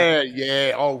 It's not.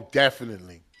 Yeah. Oh,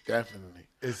 definitely.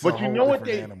 It's but a you whole know what?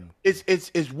 different animal.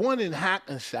 It's one in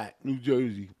Hackensack, New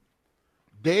Jersey.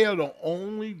 They are the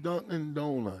only Dunkin'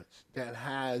 Donuts that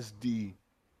has the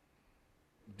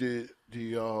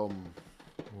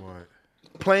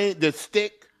What? the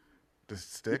stick. The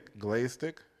stick, glaze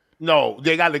stick. No,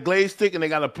 they got a glazed stick and they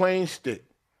got a plain stick,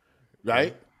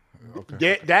 right?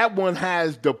 Okay. That one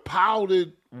has the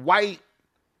powdered white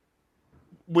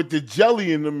with the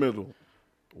jelly in the middle.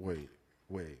 Wait.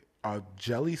 A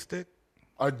jelly stick?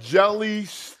 A jelly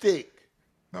stick.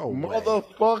 No way.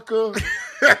 Motherfucker.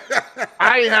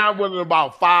 I ain't had one in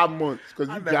about 5 months because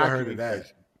I never heard of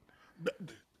that.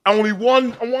 Only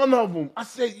one of them. I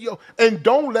said, yo, and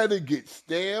don't let it get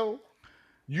stale.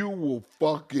 You will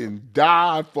fucking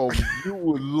die from. You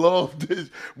would love this.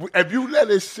 If you let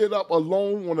it sit up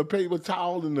alone on a paper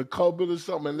towel in the cupboard or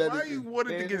something, and let Why it. you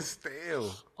wanted to get stale?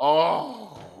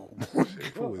 Oh,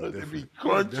 it'd be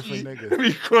crunchy. It'd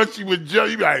be crunchy with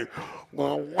jelly. You be like,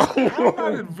 I'm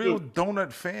not a real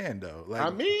donut fan though. Like, I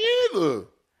mean, either.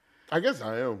 I guess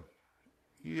I am.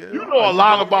 yeah, You know a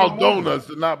lot about donuts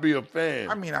to not be a fan.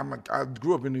 I mean, I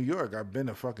grew up in New York. I've been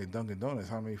to fucking Dunkin' Donuts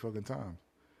how many fucking times?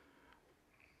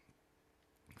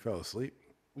 Fell asleep.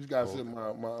 This guy said me.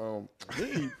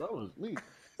 That was me.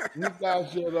 This guy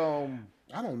said, I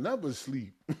don't never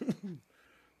sleep.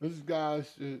 This guy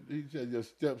said, he said your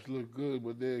steps look good,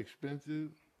 but they're expensive.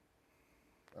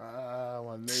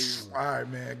 My neighbor. All right,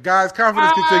 man. Guys,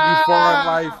 confidence can take you far in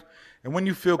life. And when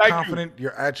you feel confident,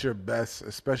 you're at your best,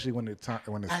 especially when it's time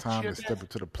to step up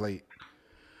to the plate.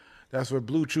 That's where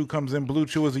Blue Chew comes in. Blue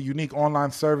Chew is a unique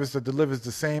online service that delivers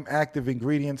the same active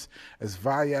ingredients as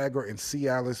Viagra and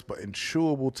Cialis, but in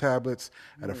chewable tablets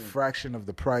at a fraction of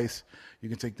the price. You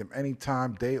can take them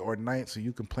anytime, day or night, so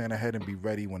you can plan ahead and be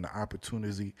ready when the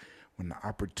opportunity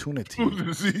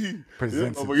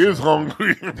presents itself. He is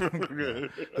hungry.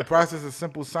 The process is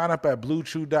simple. Sign up at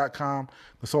BlueChew.com.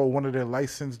 Consult one of their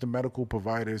licensed medical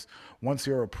providers. Once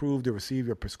you're approved, you'll receive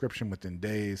your prescription within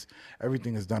days.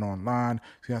 Everything is done online, so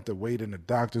you don't have to wait in a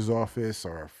doctor's office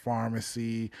or a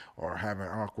pharmacy or have an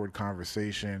awkward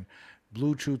conversation.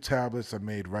 Blue Chew tablets are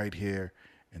made right here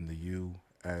in the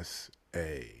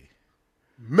USA.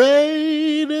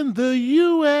 Made in the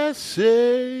USA.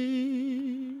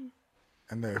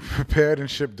 And they're prepared and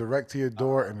shipped direct to your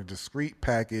door in a discreet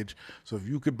package. So if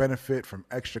you could benefit from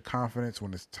extra confidence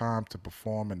when it's time to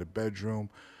perform in the bedroom,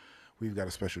 we've got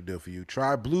a special deal for you.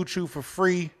 Try Blue Chew for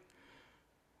free.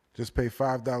 Just pay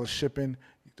 $5 shipping.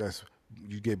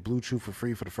 You get Blue Chew for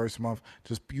free for the first month.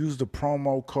 Just use the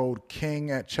promo code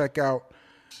KING at checkout.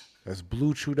 That's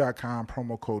BlueChew.com,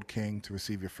 promo code KING to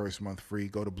receive your first month free.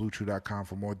 Go to BlueChew.com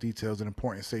for more details and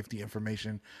important safety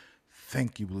information.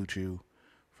 Thank you, Blue Chew,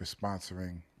 for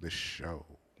sponsoring the show.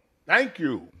 Thank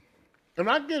you. And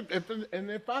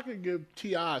if I could give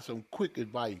T.I. some quick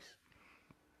advice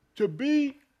to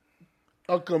be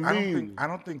a comedian. I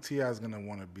don't think T.I. is gonna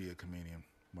want to be a comedian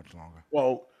much longer.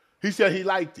 Well, he said he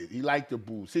liked it. He liked the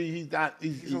boo. See, he's a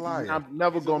liar. He's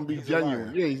never gonna be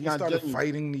genuine. Yeah, he started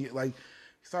fighting he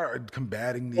started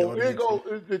combating the audience.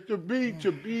 To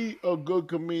be a good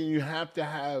comedian, you have to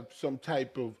have some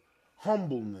type of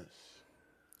humbleness.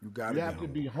 You have to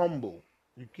be humble.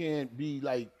 You can't be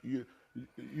like you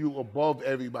above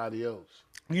everybody else.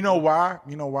 You know why?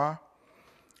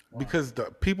 Because the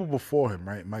people before him,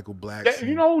 right? Michael Black.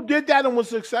 You know who did that and was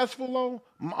successful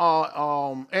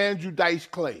though? Andrew Dice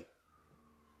Clay.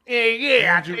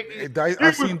 Yeah.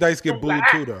 I've seen Dice get booed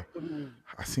too, though.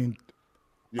 I've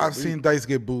seen Dice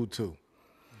get booed too.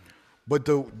 But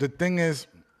the thing is,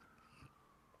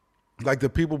 like the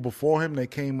people before him, they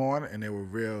came on and they were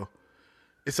real.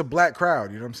 It's a black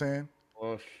crowd, you know what I'm saying?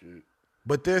 Oh shit!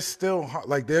 But they're still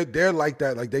like they're like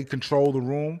that, like they control the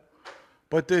room,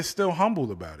 but they're still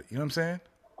humble about it. You know what I'm saying?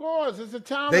 Of course, it's a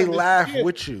talent. They laugh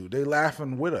with you. They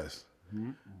laughing with us.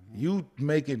 Mm-hmm. You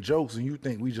making jokes and you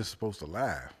think we just supposed to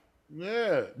laugh.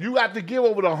 Yeah, you have to get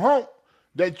over the hump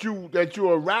that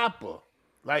you're a rapper.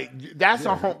 Like that's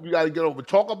a hump you got to get over.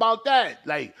 Talk about that,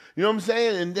 like you know what I'm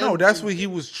saying. And then, no, that's what he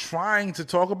was trying to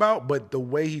talk about, but the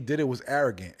way he did it was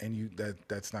arrogant, and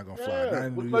that's not gonna fly.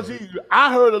 Not because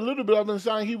I heard a little bit of him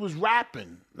saying he was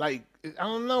rapping. Like I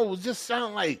don't know, it was just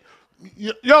sound like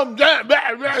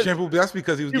that's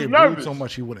because he was getting booed so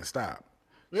much he wouldn't stop.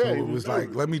 Yeah, so it was like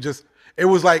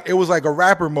it was like a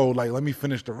rapper mode. Like let me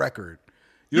finish the record.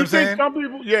 You know what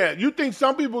I'm saying? You think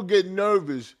some people get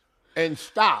nervous and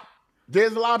stop.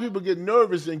 There's a lot of people get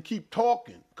nervous and keep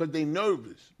talking because they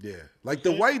nervous. Yeah. Like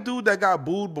the white dude that got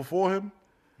booed before him,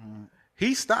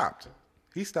 he stopped.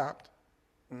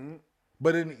 Mm-hmm.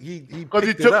 But then he because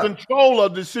he took control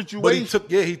of the situation. But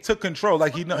he took control.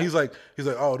 Like he's like,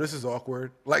 oh, this is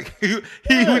awkward. Like he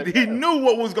knew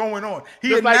what was going on.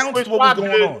 He announced what was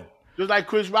going on. Just like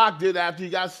Chris Rock did after he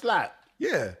got slapped.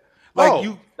 Yeah. Like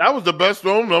that was the best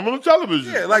film on the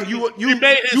television. Yeah, like you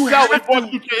made himself and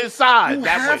brought you to his side. You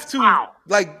that have way. to Wow.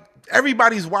 like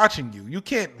everybody's watching you. You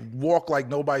can't walk like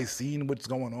nobody's seeing what's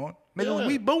going on. Nigga,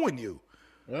 we booing you.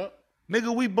 Yeah.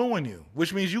 Nigga, we booing you.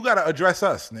 Which means you gotta address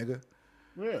us, nigga.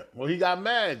 Yeah. Well, he got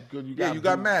mad. You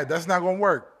got mad. That's not gonna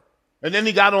work. And then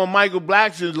he got on Michael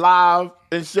Blackson's live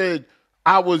and said,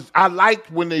 I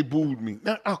liked when they booed me.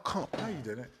 Now, come on. No, you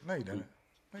didn't. No, you didn't.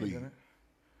 No, Please. you didn't.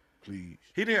 Please.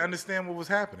 He didn't understand what was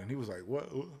happening. He was like, what?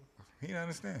 He didn't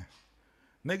understand.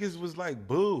 Niggas was like,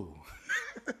 boo.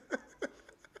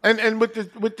 And with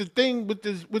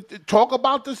the talk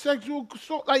about the sexual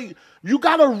assault, like you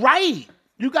gotta write.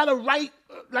 You gotta write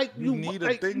like you need a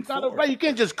like, thing you gotta for write. it. You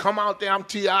can't just come out there, I'm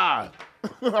T.I.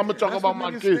 I'm gonna talk That's about what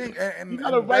my niggas kids. think, and You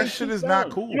gotta that write shit is down. not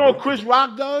cool, You know what bro. Chris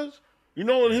Rock does? You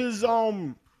know what his what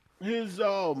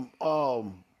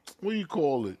do you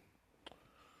call it?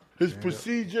 His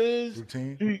procedure is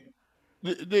routine.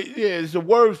 There's a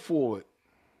word for it.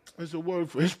 There's a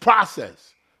word for it. His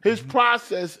process. His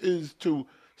process is to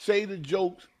say the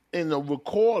jokes in a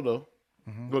recorder,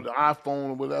 or the iPhone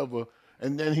or whatever,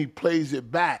 and then he plays it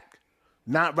back.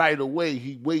 Not right away.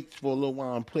 He waits for a little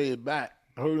while and play it back.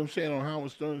 I heard him saying on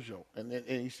Howard Stern show, and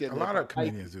he said A lot of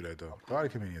comedians do that, though. A lot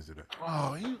of comedians do that.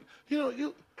 Oh,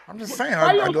 you. I'm just saying,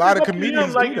 Why you a lot of stick up to him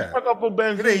comedians like do you that. stuck up for It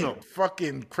Benzino? ain't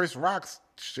fucking Chris Rock's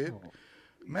shit.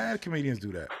 Mad comedians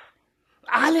do that.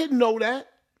 I didn't know that.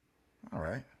 All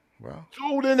right. Well,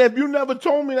 So then, if you never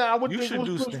told me that, I would you think should it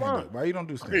do was Chris stand Rock. up. Why you don't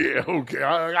do stand up? Yeah, okay.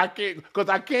 I can't, because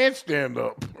I can't stand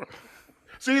up.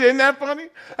 See, isn't that funny?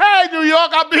 Hey, New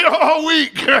York, I've been here all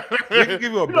week. We can give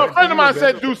you a You know, a break. friend of mine Give you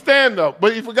a said do stand up,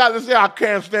 but he forgot to say I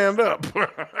can't stand up.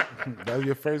 That's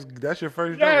your first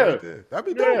joke Yeah. right there.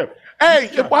 That'd be Yeah. dope. Hey,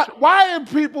 why are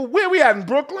people, where we at in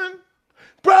Brooklyn?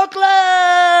 Brooklyn!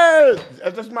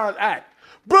 That's my act.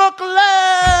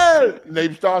 Brooklyn! And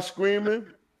they start screaming.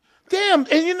 Damn,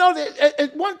 and you know,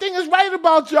 one thing is right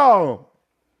about y'all.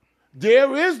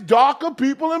 There is darker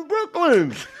people in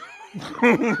Brooklyn.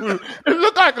 It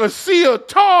look like a sea of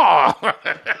tar.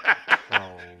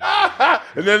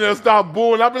 And then they'll start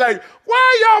booing. I'll be like,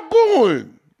 why y'all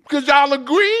booing? Because y'all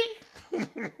agree?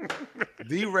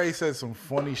 D-Ray said some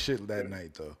funny shit that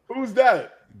night, though. Who's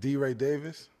that? D-Ray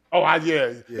Davis. Oh, yeah.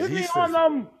 Yeah, Isn't he he said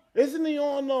on Isn't he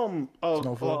on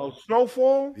Snowfall?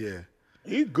 Snowfall? Yeah.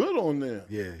 He's good on there.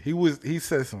 Yeah. He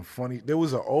said some funny. There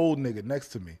was an old nigga next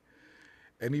to me.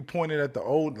 And he pointed at the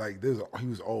old, like, he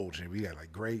was old, and we had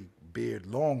like gray beard,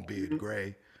 long beard,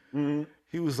 gray.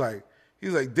 He was like,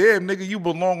 damn, nigga, you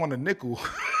belong on a nickel.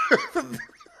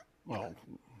 Oh,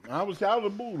 I was out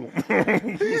of boot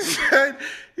him.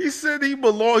 he said he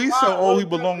belonged. He said, he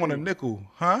belonged on a nickel,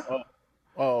 huh?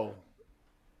 Oh,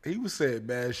 He was saying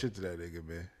bad shit to that nigga,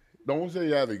 man. don't say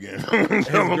that again.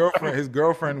 His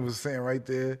girlfriend was saying right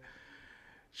there.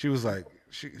 She was like,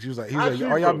 he was like, How'd she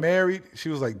are y'all look? married? She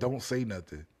was like, don't say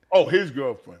nothing. Oh, his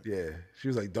girlfriend. Yeah, she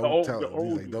was like, don't old- tell the him. He was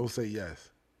old like, dude. don't say yes.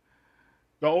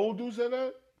 The old dude said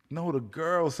that? No, the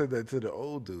girl said that to the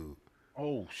old dude.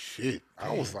 Oh, shit.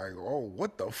 I was like, oh,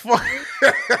 what the fuck?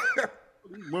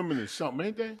 These women is something,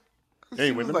 ain't they? She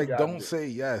Anyway, was let me like, get out don't of say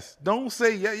yes. Don't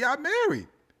say yes. Y'all married.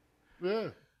 Yeah.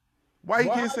 Why you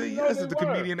Well, can't how say you know yes they if the were?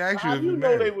 comedian asks you How if you you're know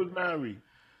married? they was married?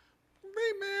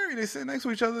 They married. They sit next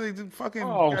to each other. They do fucking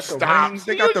Oh, got the stop. rings.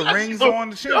 They got the rings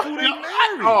on. Shit, who they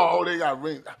married? Oh, they got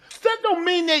rings. That don't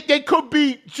mean they could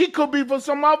be, she could be for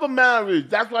some other marriage.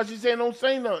 That's why she saying don't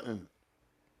say nothing.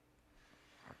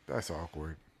 That's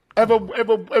awkward.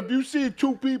 If you see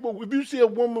two people, if you see a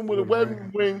woman with a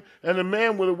wedding ring and a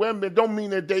man with a wedding ring, don't mean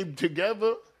that they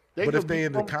together. They But if could they be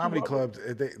in the from two comedy other- clubs,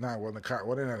 if they they're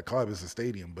not a club, it's a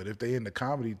stadium. But if they in the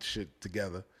comedy shit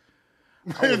together,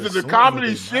 I would Is it the assume comedy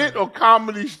that they shit married. or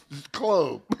comedy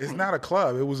club? It's not a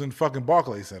club. It was in fucking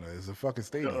Barclays Center. It's a fucking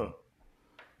stadium. Uh-uh.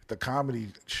 The comedy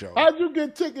show. How'd you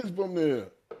get tickets from there?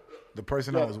 The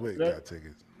person I was with Yeah. got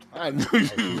tickets. I knew you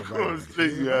was going to say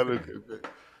you had a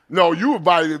No, you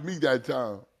invited me that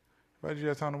time. Why did you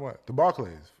have time to what? The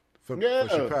Barclays for Yeah.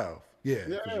 Chappelle. Yeah,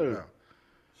 Yeah. for Chappelle.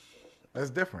 That's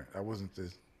different. I wasn't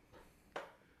this.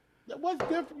 What's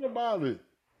different about it?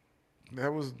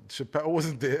 That was Chappelle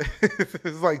wasn't there.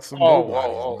 It's like some nobody.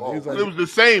 It was like- It was the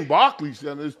same Barclays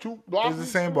Center. It's two it Barclays. was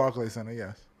the same Barclays Center.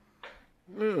 Yes.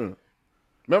 Yeah.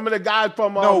 Remember the guy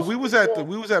from? No, we was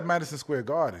at Madison Square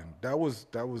Garden. That was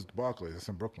Barclays. That's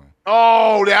in Brooklyn.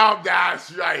 Oh,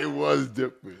 that's right. It was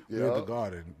different. We Yeah. at the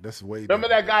Garden. That's way. Remember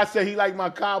different. that guy said he liked my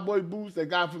cowboy boots? That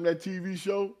guy from that TV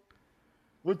show?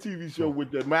 What TV show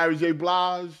with the Mary J.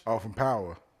 Blige? Oh, from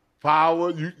Power.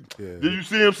 Power? Yeah. Did you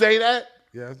see him say that?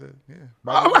 Yeah, I said, yeah.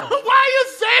 Why are you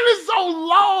saying it so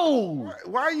low?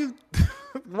 Why are you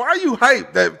why are you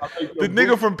hyped that the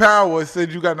nigga from Power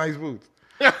said you got nice boots?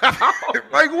 Like,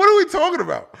 what are we talking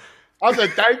about? I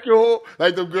said, thank you.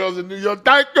 Like them girls in New York,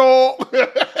 thank you.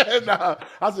 Nah,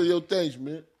 I said, yo, thanks,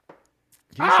 man.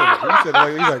 He said like,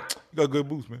 he's like, you got good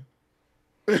boots, man.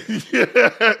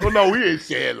 Yeah. Well, no, we ain't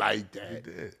say it like that.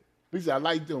 He did. We said, I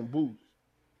like them boots.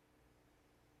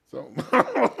 So,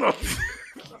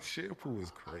 Shampoo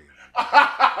is crazy.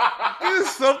 There's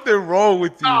something wrong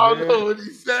with you, I man. don't know what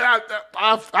he said.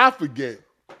 I forget.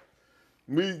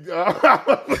 Me,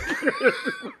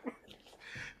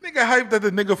 Nigga hyped that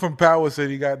the nigga from Power said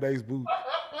he got nice boots.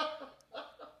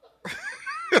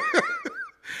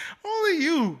 Only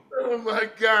you. oh my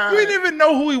God. You didn't even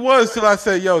know who he was till I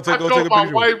said, yo, I go told take a my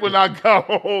picture. wife when I got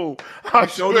home. You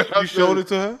showed it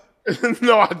to her?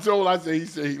 No, I told her, he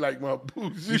said he liked my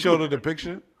boots. You showed her the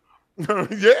picture?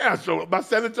 Yeah, I showed her. I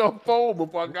sent it to her phone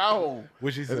before I got home.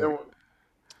 What she And said? then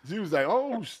she was like,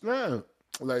 oh, snap.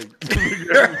 Like,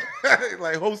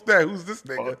 Like, host that. Who's this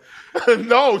nigga?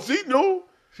 no, she knew.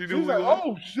 She She knew was like, who he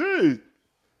was? oh, shit.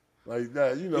 Like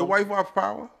that, you know. Your wife watch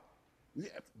Power? Yeah.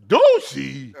 Do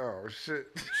she? Oh, shit.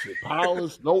 Shit, Power,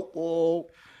 Snowfall,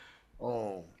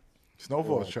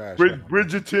 Snowfall's trash now.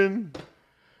 Bridgerton.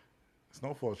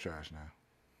 Snowfall's trash now.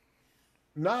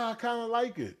 Nah, I kind of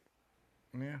like it.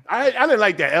 Yeah. I didn't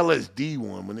like that LSD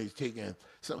one when they was taking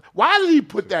some. Why did he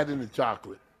put that in the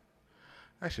chocolate?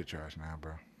 That shit trash now,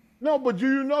 bro. No, but do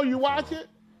you know you watch it?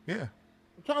 Yeah.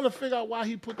 I'm trying to figure out why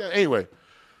he put that. Anyway.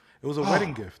 It was a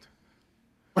wedding gift.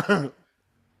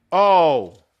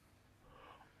 Oh,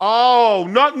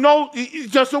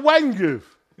 it's just a wedding gift.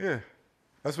 Yeah.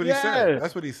 That's what he Yeah. said.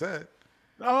 That's what he said.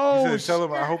 Oh, He said, tell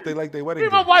them I hope they like their wedding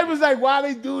My gift. wife was like, why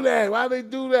they do that? Why they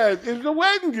do that? It's a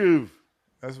wedding gift.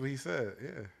 That's what he said.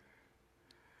 Yeah.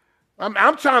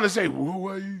 I'm trying to say, who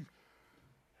are you?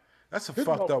 That's a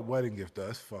fucked up wedding gift, though.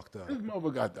 That's fucked up. This mother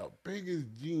got the biggest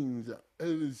jeans I've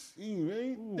ever seen,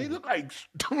 man. They look like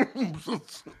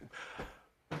stones.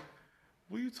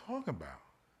 What are you talking about?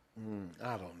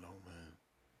 I don't know, man.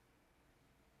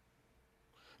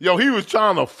 Yo, he was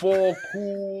trying to fall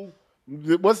cool.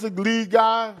 What's the lead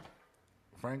guy?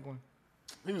 Franklin?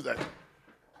 He was like,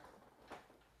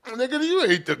 nigga, you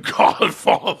ain't the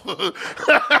Godfather.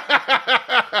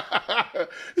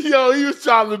 Yo, he was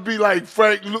trying to be like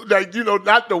Frank, like, you know,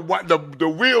 not the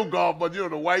real Godfather, you know,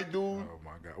 the white dude. Oh,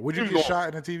 my God. Would you He's get going- shot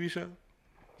in a TV show?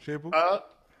 Shampoo?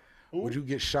 Would you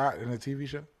get shot in a TV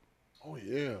show? Oh,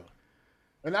 yeah.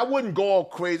 And I wouldn't go all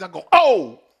crazy. I go,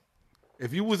 oh!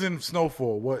 If you was in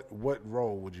Snowfall, what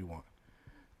role would you want?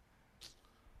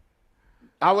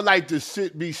 I would like to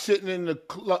be sitting in the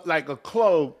club, like a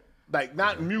club, like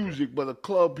not music, but a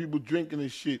club, people drinking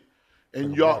and shit.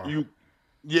 And Like a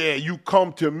you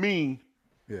come to me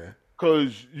Yeah.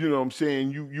 because, you know what I'm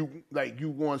saying, you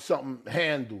want something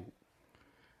handled.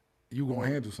 You gonna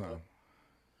handle something.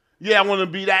 Yeah, I want to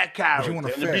be that character. want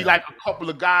a And to be fair. like a couple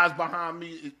of guys behind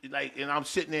me, like, and I'm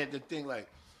sitting there at the thing like,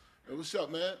 hey, what's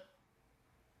up, man?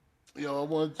 Yo, I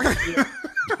want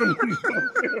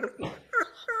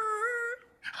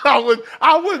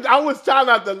I was trying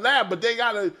not to laugh, but they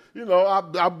gotta, you know,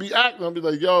 I'll be acting. I'll be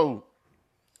like, yo,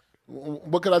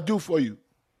 what can I do for you?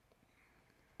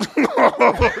 You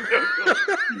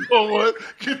know what?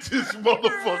 Get this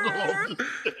motherfucker off.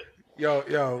 Yo,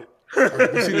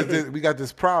 you see this, we got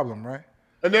this problem, right?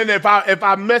 And then if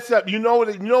I mess up, you know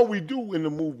what we do in the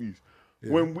movies.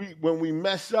 Yeah. When we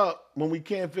mess up, when we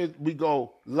can't fit, we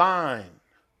go line,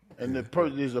 and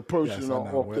there's a person Yes, I know.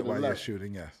 off to the While you're left.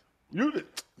 shooting, yes. You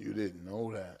didn't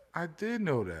know that. I did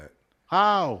know that.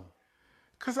 How?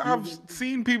 Because I've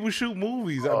seen people shoot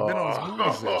movies. I've been on this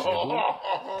movie set. Shampoo.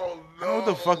 I know what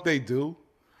the fuck they do.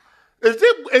 Is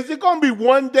it gonna be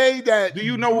one day that? Do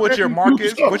you know what your mark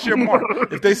is? What's your mark?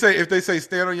 If they say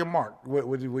stand on your mark, where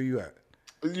you at?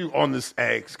 You on this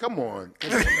X? Come on.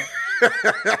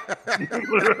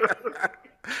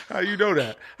 How you know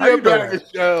that? How you know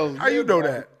that? How you know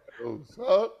that? What's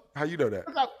up? How you know that?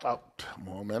 Come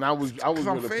on, man. I was Because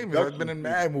I'm with a famous. I've been production in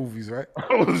mad movies, right?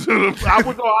 I was on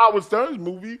Howard Stern's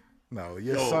movie. No,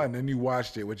 your son, and you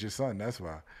watched it with your son. That's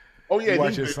why. Oh yeah, You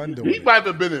watch your son doing he it. might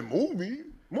have been in movie.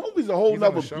 Movie's a whole He's on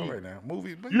nother the show beat. right now.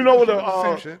 Movie, but You know what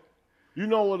same shit. You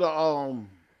know what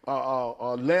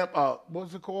lamp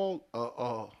what's it called?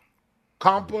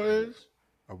 Comper is?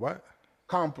 A what?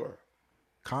 Comper.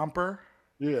 Comper?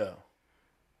 Yeah.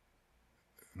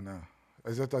 No.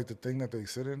 Is that like the thing that they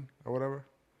sit in or whatever?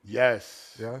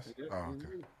 Yes. Yes? Oh,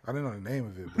 okay. I didn't know the name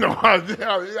of it. But, No,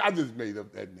 I just made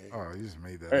up that name. Oh, you just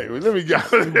made that. Hey, up. well, let me get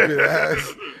Stupid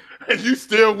ass. And you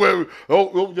still wear,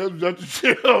 that's the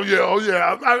shit. Oh,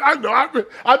 yeah. I know. I thought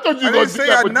you I were going didn't to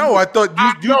say I know. I thought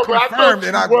you know, but I confirmed,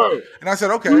 thought you were. and I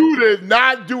said okay. You did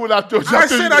not do what I thought. I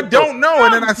said I don't know,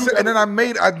 and then I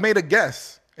made a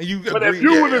guess, and you But agreed. if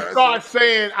you would yeah, have started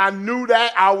saying I knew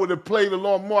that, I would have played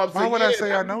along more. Why would I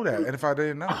say I know that? And if I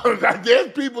didn't know,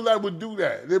 There's people that would do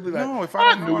that. They'd be like, No, if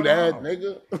I I knew know, that, I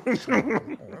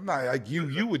nigga. I'm not like you.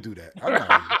 You would do that. I'm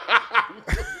not.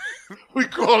 We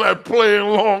call that playing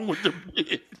along with the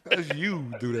bitch. That's you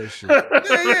do that shit.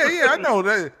 Yeah. I know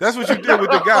that. That's what you did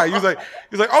with the guy. He's like,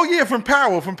 oh yeah, from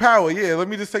Power. Yeah, let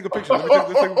me just take a picture. Let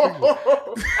me take a picture.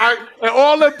 And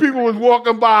all the people was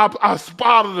walking by. I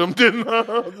spotted them, didn't I?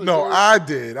 No, I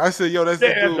did. I said, yo, that's the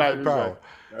Yeah, dude that's from right, Power.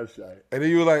 That's right. And then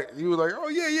you were like, oh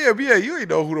yeah. You ain't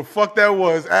know who the fuck that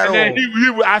was at all. And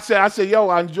then I said, yo,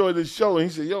 I enjoyed the show. And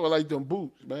he said, yo, I like them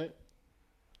boots, man.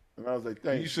 And I was like,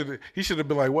 thanks. He should have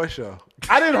been like, what show?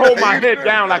 I didn't hold my head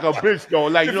down like a bitch though.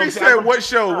 Like, you If know he what I'm saying? said what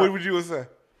show, what would you have said?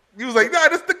 He was like, nah,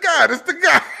 that's the guy.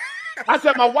 I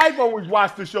said my wife always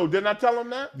watched the show. Didn't I tell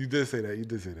him that? You did say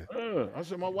that. I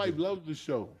said my wife loves the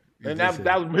show. And did say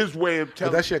that was his way of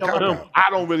telling that's your telling him cop-out. I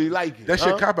don't really like it. That's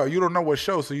your cop out. You don't know what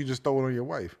show, so you just throw it on your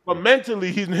wife. But mentally,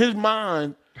 in his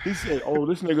mind, he said, "Oh,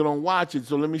 this nigga don't watch it,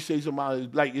 so let me say somebody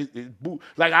like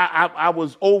like I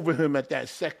was over him at that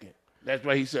second. That's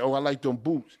why he said, "Oh, I like them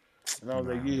boots," and I was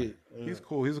like, "Yeah." He's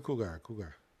cool. He's a cool guy.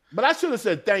 But I should have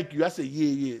said thank you. I said,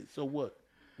 "Yeah." So what?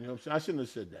 You know what I'm saying? I shouldn't have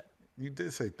said that. You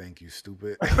did say thank you,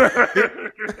 stupid.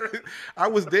 I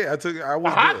was there. I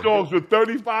was Hot there. dogs for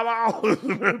 $35,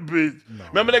 bitch.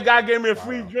 Remember that guy gave me a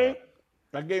free drink?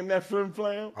 I gave him that flim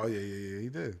flam. Oh yeah. He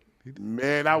did.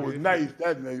 Man, that was nice,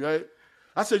 that nigga, right?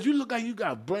 I said, you look like you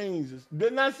got brains.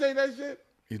 Didn't I say that shit?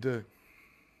 You did.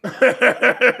 And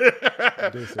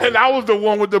I was the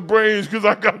one with the brains because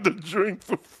I got the drink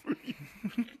for free.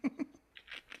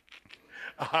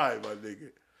 All right, my nigga.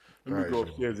 Let me go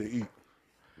upstairs and eat.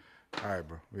 All right,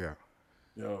 bro. Yeah.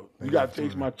 Yo, you got to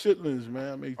taste my chitlins,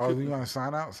 man. I make Oh, chitlins. you want to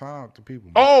sign out? Sign out to people.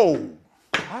 Man. Oh,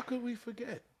 how could we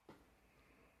forget?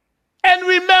 And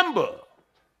remember,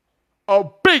 a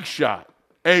big shot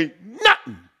ain't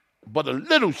nothing but a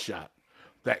little shot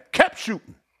that kept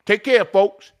shooting. Take care,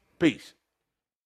 folks. Peace.